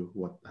into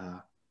what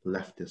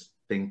leftist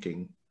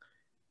thinking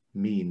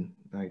mean.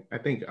 I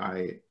think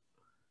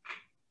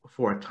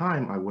for a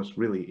time, I was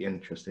really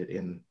interested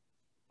in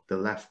the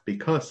left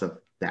because of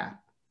that,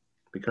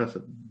 because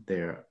of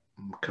their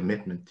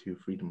commitment to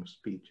freedom of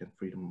speech and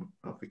freedom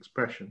of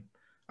expression.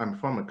 I'm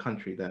from a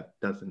country that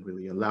doesn't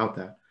really allow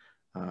that,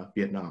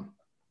 Vietnam.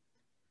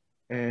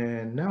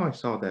 And now I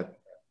saw that,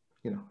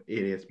 it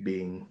is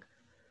being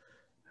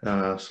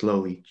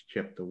slowly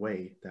chipped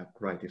away. That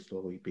right is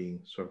slowly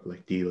being sort of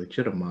like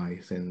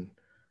delegitimized and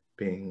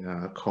being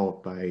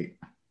called by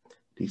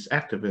these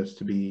activists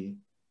to be,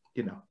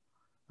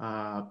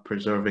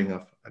 preserving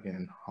of,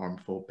 again,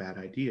 harmful, bad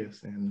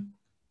ideas. And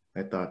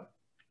I thought,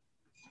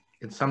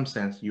 in some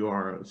sense, you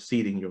are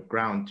ceding your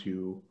ground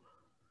to,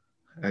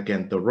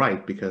 again, the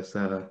right, because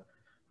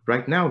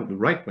right now, the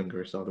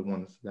right-wingers are the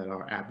ones that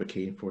are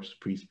advocating for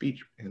free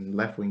speech and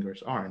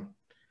left-wingers aren't.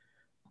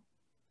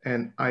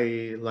 And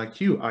I,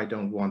 like you, I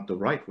don't want the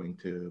right wing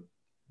to,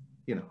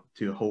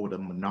 to hold a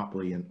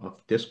monopoly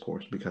of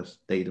discourse because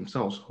they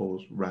themselves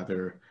hold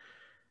rather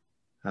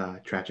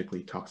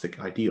tragically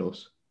toxic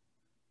ideals.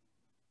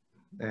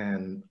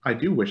 And I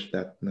do wish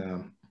that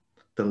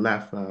the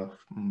left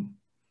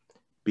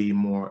be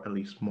more, at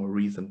least more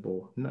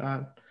reasonable,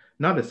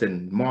 not as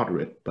in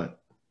moderate, but,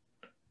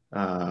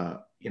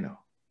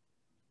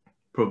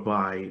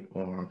 provide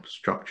or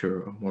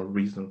structure a more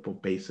reasonable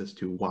basis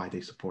to why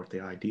they support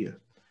their ideas.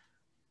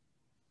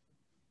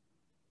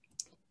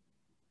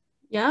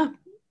 Yeah,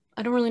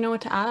 I don't really know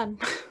what to add.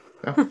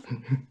 Oh.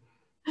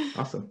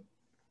 Awesome.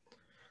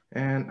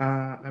 And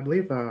I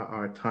believe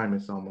our time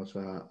is almost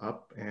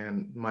up.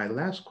 And my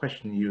last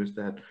question to you is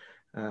that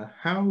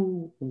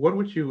what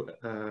would you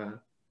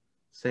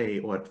say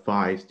or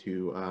advise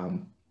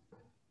to,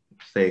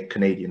 say,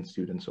 Canadian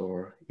students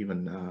or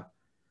even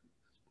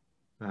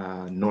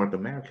North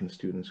American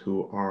students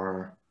who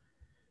are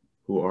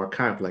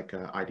kind of like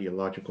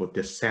ideological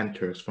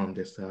dissenters from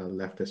this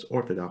leftist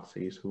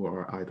orthodoxies, who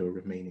are either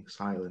remaining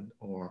silent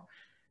or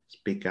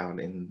speak out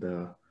in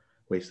the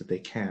ways that they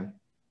can?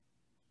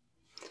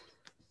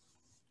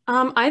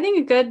 I think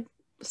a good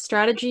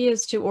strategy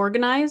is to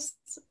organize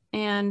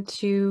and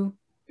to,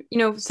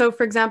 so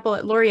for example,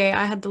 at Laurier,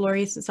 I had the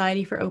Laurier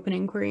Society for Open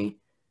Inquiry.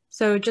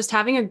 So just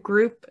having a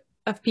group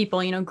of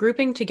people,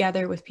 grouping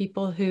together with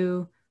people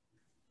who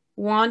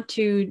want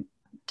to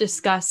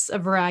discuss a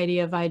variety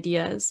of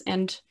ideas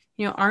and,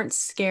 aren't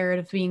scared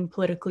of being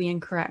politically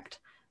incorrect.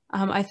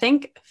 I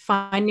think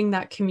finding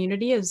that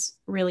community is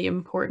really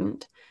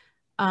important.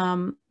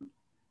 And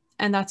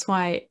that's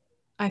why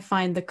I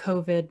find the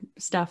COVID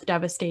stuff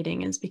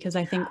devastating, is because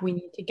I think we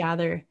need to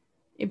gather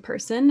in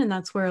person, and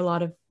that's where a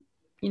lot of,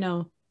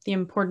 the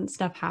important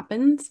stuff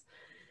happens.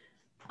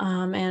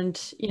 And,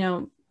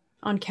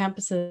 on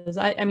campuses,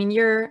 I mean,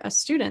 you're a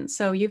student,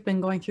 so you've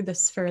been going through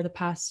this for the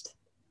past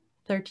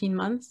 13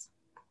 months.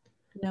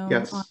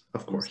 Yes,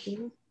 of course.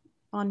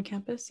 On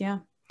campus, yeah.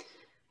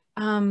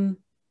 I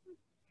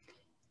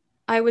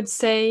would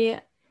say,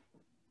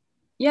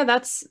 yeah,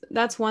 that's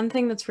one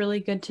thing that's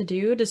really good to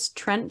do. Does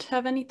Trent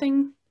have any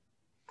kind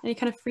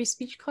of free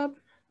speech club?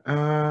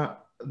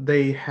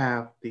 They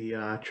have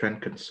the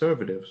Trent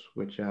Conservatives,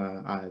 which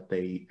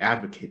they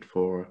advocate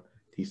for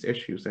these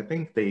issues. I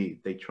think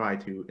they try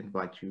to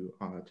invite you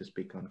to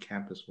speak on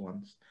campus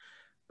once.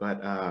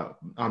 But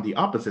on the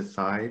opposite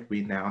side,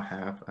 we now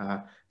have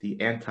the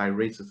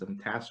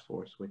Anti-Racism Task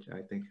Force, which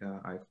I think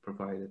I've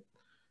provided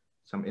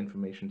some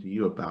information to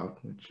you about,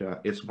 which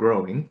is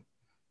growing.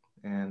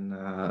 And,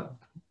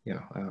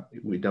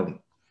 we don't,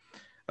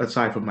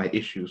 aside from my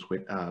issues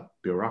with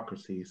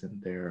bureaucracies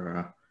and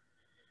their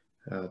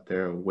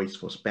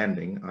wasteful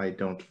spending, I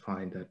don't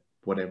find that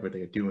whatever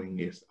they're doing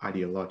is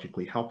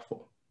ideologically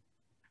helpful.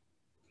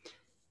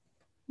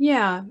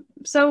 Yeah,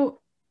 so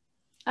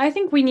I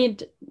think we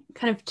need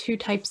kind of two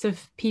types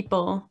of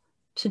people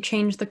to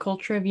change the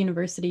culture of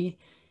university,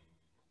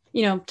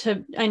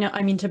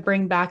 to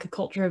bring back a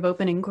culture of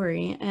open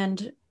inquiry.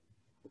 And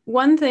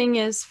one thing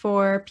is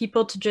for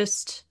people to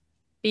just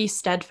be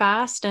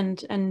steadfast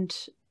and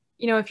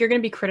if you're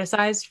going to be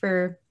criticized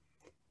for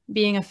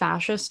being a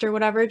fascist or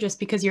whatever, just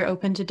because you're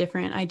open to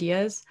different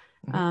ideas,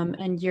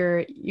 and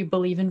you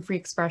believe in free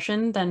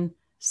expression, then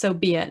so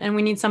be it. And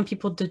we need some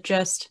people to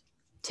just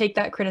take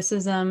that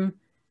criticism,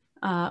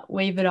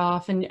 wave it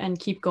off, and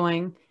keep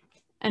going,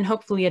 and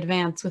hopefully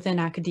advance within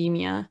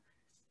academia.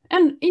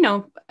 And,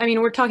 I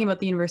mean, we're talking about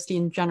the university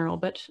in general,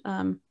 but,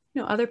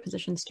 other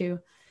positions too.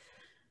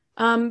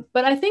 But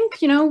I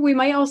think, we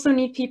might also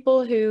need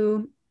people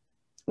who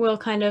will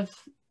kind of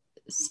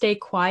stay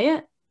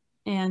quiet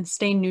and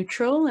stay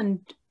neutral and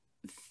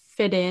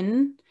fit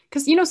in.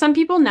 Because, some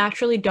people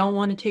naturally don't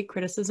want to take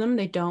criticism.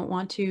 They don't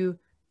want to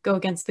go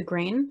against the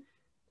grain.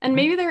 And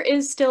maybe there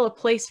is still a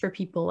place for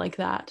people like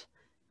that.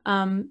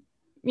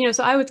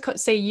 So I would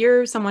say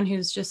you're someone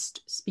who's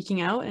just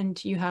speaking out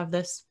and you have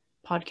this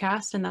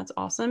podcast, and that's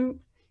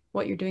awesome.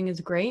 What you're doing is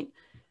great.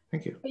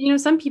 Thank you. But,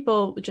 some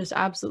people just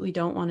absolutely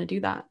don't want to do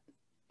that.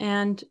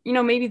 And,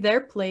 maybe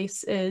their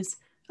place is,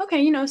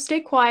 okay,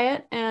 stay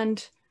quiet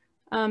and,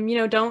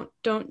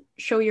 don't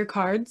show your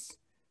cards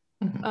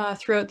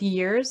throughout the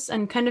years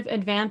and kind of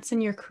advance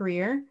in your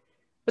career.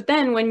 But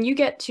then when you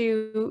get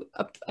to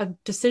a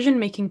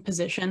decision-making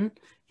position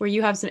where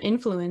you have some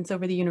influence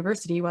over the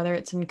university, whether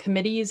it's in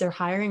committees or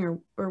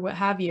hiring or what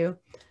have you,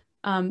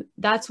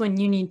 that's when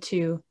you need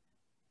to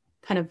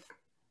kind of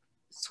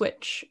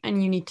switch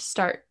and you need to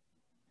start,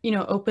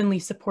 openly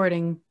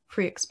supporting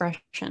free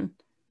expression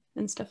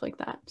and stuff like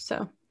that.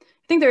 So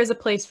I think there is a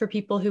place for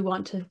people who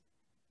want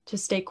to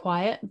stay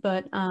quiet,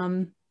 but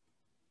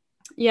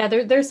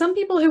there's some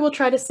people who will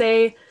try to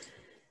say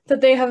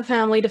that they have a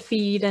family to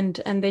feed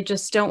and they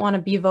just don't want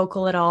to be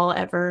vocal at all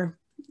ever.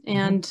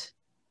 And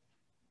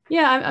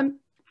I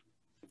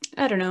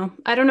don't know.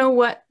 I don't know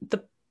what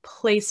the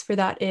place for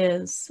that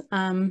is.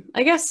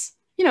 I guess,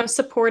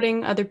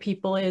 supporting other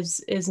people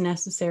is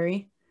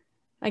necessary.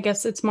 I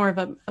guess it's more of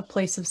a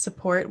place of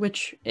support,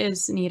 which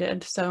is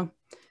needed. So,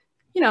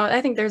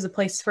 I think there's a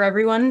place for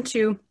everyone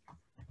to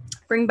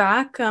bring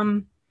back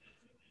the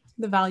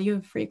value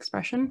of free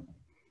expression.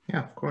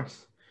 Yeah, of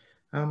course.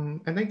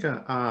 I think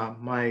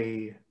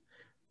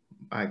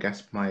I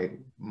guess my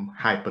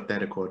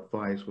hypothetical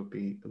advice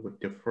would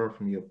differ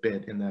from you a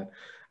bit in that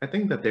I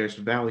think that there's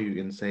value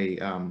in, say,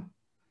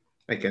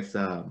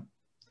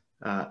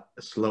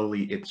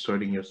 slowly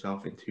inserting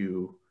yourself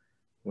into,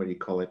 what do you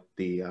call it,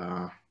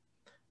 the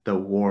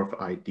war of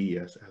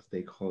ideas, as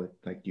they call it.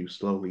 Like, you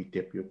slowly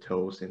dip your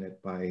toes in it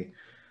by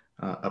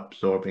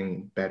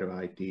absorbing better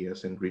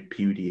ideas and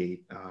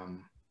repudiate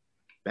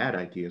bad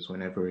ideas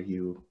whenever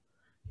you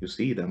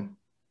see them.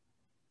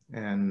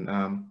 And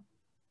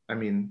I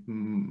mean,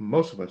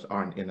 most of us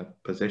aren't in a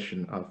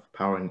position of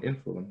power and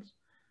influence.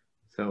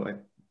 So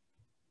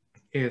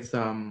it's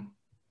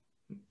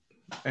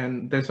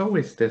and there's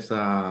always this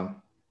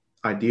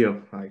idea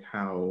of like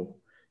how,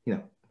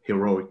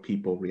 heroic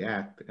people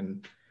react,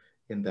 and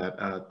in that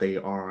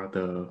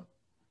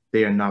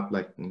they're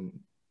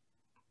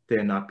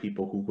not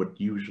people who would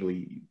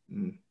usually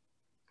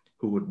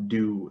who would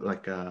do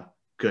like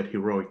good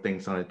heroic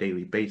things on a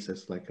daily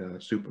basis, like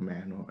a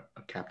Superman or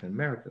a Captain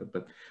America,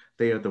 but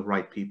they are the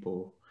right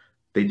people.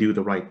 They do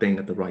the right thing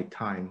at the right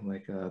time,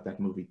 like that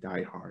movie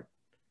Die Hard.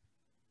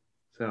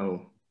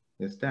 So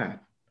it's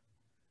that.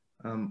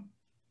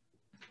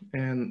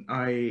 And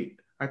I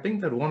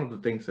think that one of the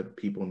things that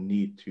people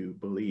need to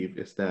believe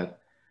is that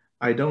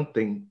I don't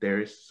think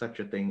there is such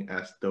a thing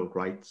as the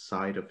right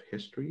side of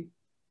history.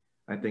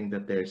 I think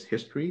that there's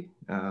history.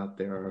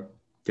 There are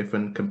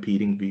different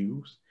competing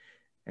views,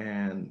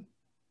 and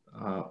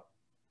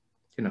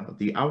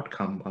the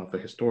outcome of a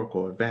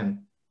historical event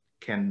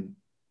can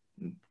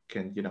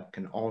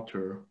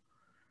alter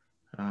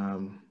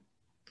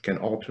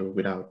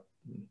without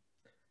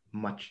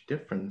much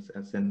difference.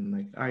 As in,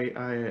 like,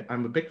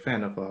 I'm a big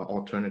fan of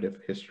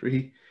alternative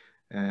history.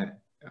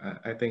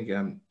 I think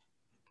I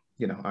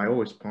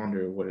always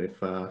ponder, what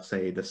if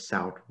say the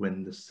South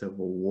win the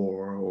Civil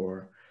War,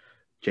 or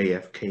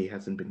JFK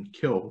hasn't been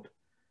killed,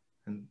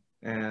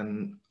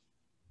 and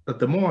but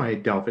the more I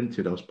delve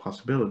into those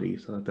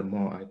possibilities, the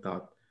more I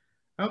thought,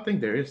 I don't think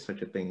there is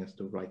such a thing as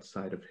the right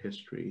side of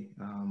history.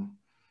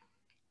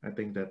 I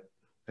think that,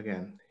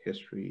 again,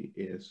 history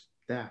is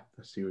a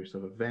series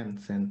of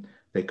events, and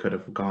they could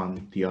have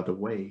gone the other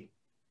way.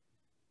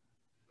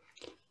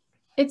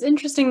 It's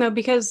interesting, though,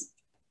 because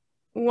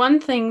one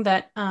thing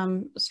that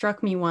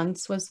struck me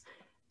once was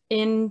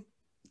in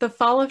the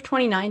fall of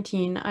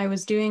 2019, I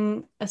was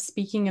doing a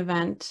speaking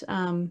event,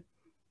 and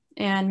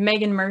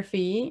Megan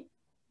Murphy,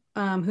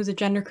 who's a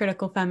gender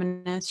critical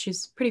feminist,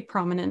 she's pretty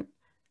prominent.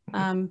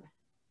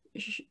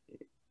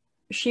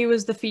 She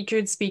was the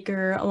featured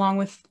speaker, along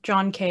with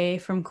John Kay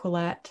from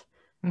Quillette,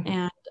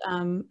 and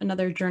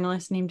another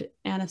journalist named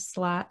Anna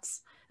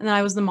Slatz. And then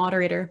I was the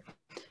moderator.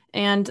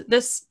 And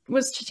this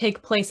was to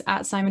take place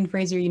at Simon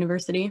Fraser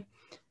University.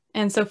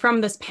 And so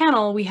from this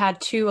panel, we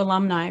had two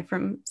alumni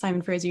from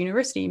Simon Fraser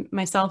University,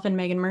 myself and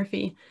Megan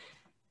Murphy.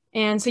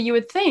 And so you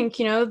would think,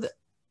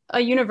 a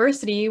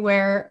university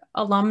where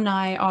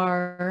alumni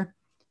are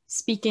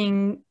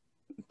speaking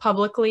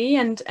publicly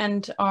and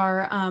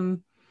are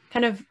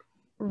kind of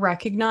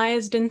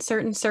recognized in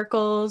certain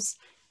circles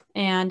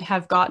and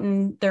have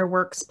gotten their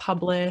works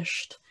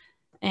published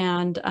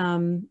and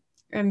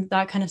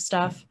that kind of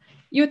stuff.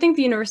 You would think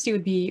the university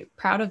would be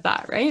proud of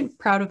that, right?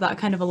 Proud of that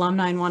kind of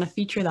alumni and want to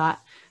feature that.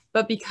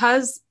 But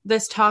because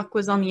this talk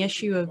was on the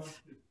issue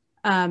of,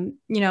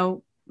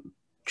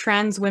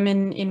 trans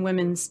women in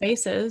women's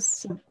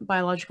spaces,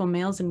 biological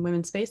males in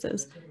women's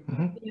spaces,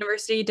 the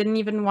university didn't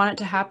even want it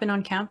to happen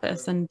on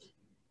campus. And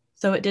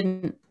so it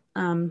didn't.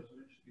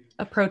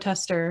 A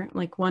protester,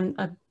 like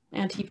an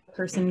Antifa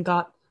person,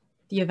 got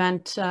the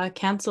event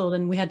canceled,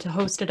 and we had to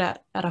host it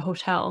at a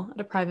hotel, at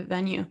a private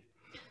venue.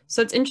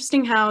 So it's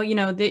interesting how,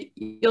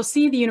 you'll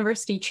see the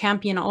university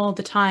champion all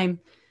the time,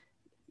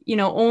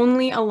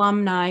 only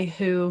alumni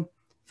who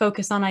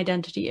focus on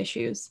identity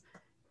issues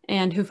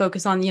and who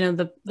focus on,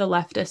 the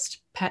leftist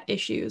pet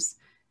issues.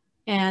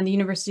 And the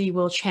university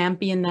will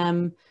champion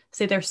them,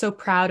 say they're so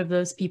proud of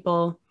those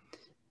people.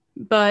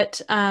 But,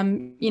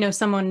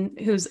 someone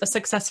who's a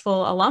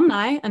successful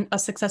alumni and a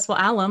successful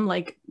alum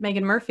like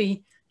Megan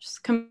Murphy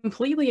just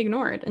completely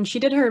ignored. And she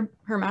did her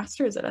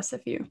master's at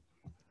SFU.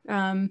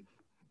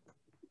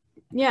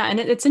 Yeah, and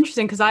it's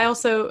interesting because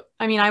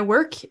I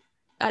work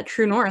at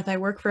True North. I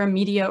work for a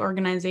media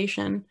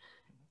organization,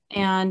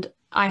 and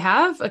I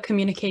have a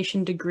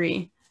communication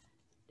degree.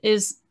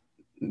 Is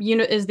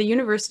the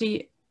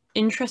university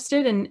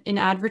interested in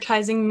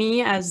advertising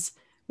me as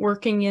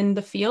working in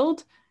the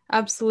field?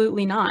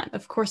 Absolutely not.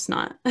 Of course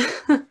not.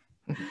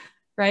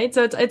 Right?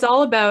 So it's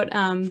all about,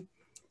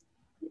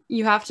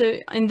 you have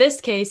to, in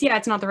this case, yeah,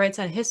 it's not the right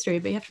side of history,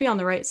 but you have to be on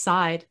the right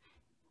side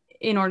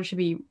in order to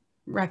be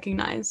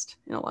recognized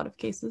in a lot of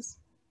cases.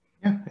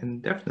 Yeah,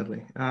 and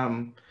definitely.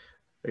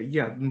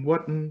 Yeah,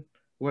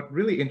 what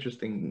really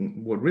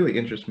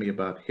interests me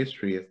about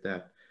history is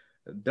that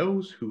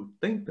those who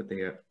think that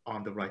they are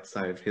on the right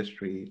side of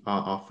history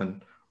are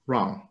often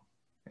wrong.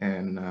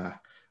 And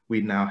we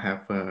now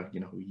have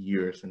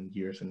years and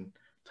years and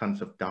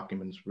tons of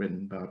documents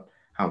written about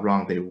how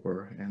wrong they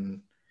were.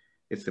 And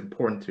it's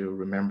important to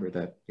remember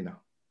that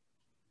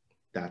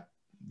that's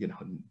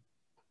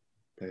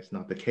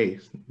not the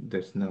case.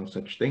 There's no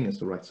such thing as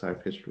the right side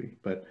of history.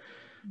 But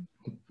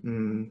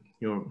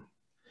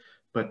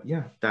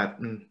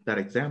that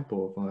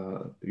example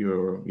of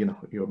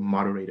your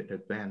moderated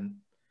event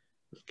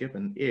was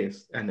given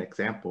is an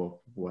example of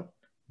what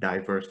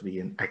diversity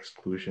and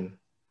exclusion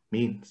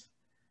means.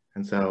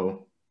 And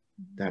so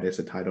that is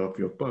the title of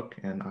your book,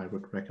 and I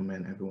would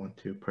recommend everyone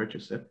to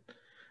purchase it.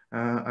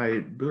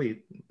 I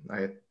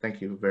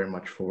thank you very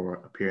much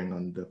for appearing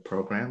on the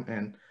program.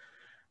 And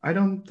I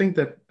think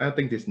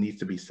this needs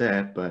to be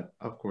said, but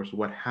of course,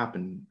 what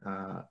happened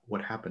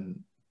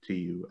to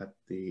you at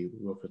the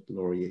Wilfrid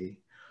Laurier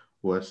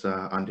was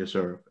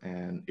undeserved,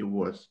 and it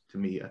was, to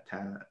me,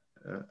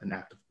 an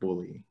act of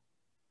bullying.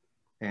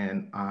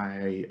 And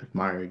I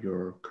admire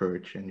your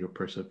courage and your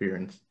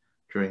perseverance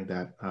during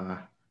that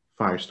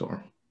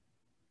firestorm.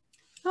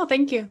 Oh,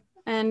 thank you.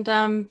 And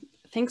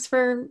thanks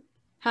for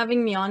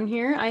having me on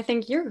here. I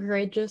think you're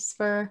courageous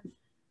for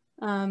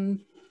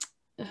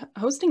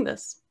hosting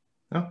this.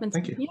 Oh,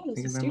 thank you. Yeah, thank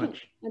you very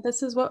much.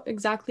 This is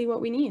exactly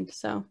what we need.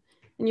 So,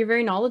 and you're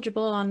very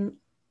knowledgeable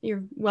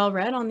you're well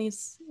read on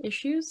these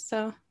issues.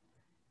 So,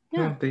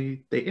 yeah. Well,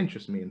 they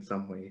interest me in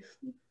some ways.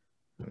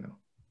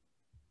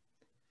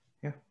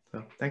 Yeah.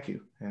 So thank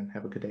you, and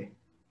have a good day.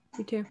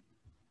 You too.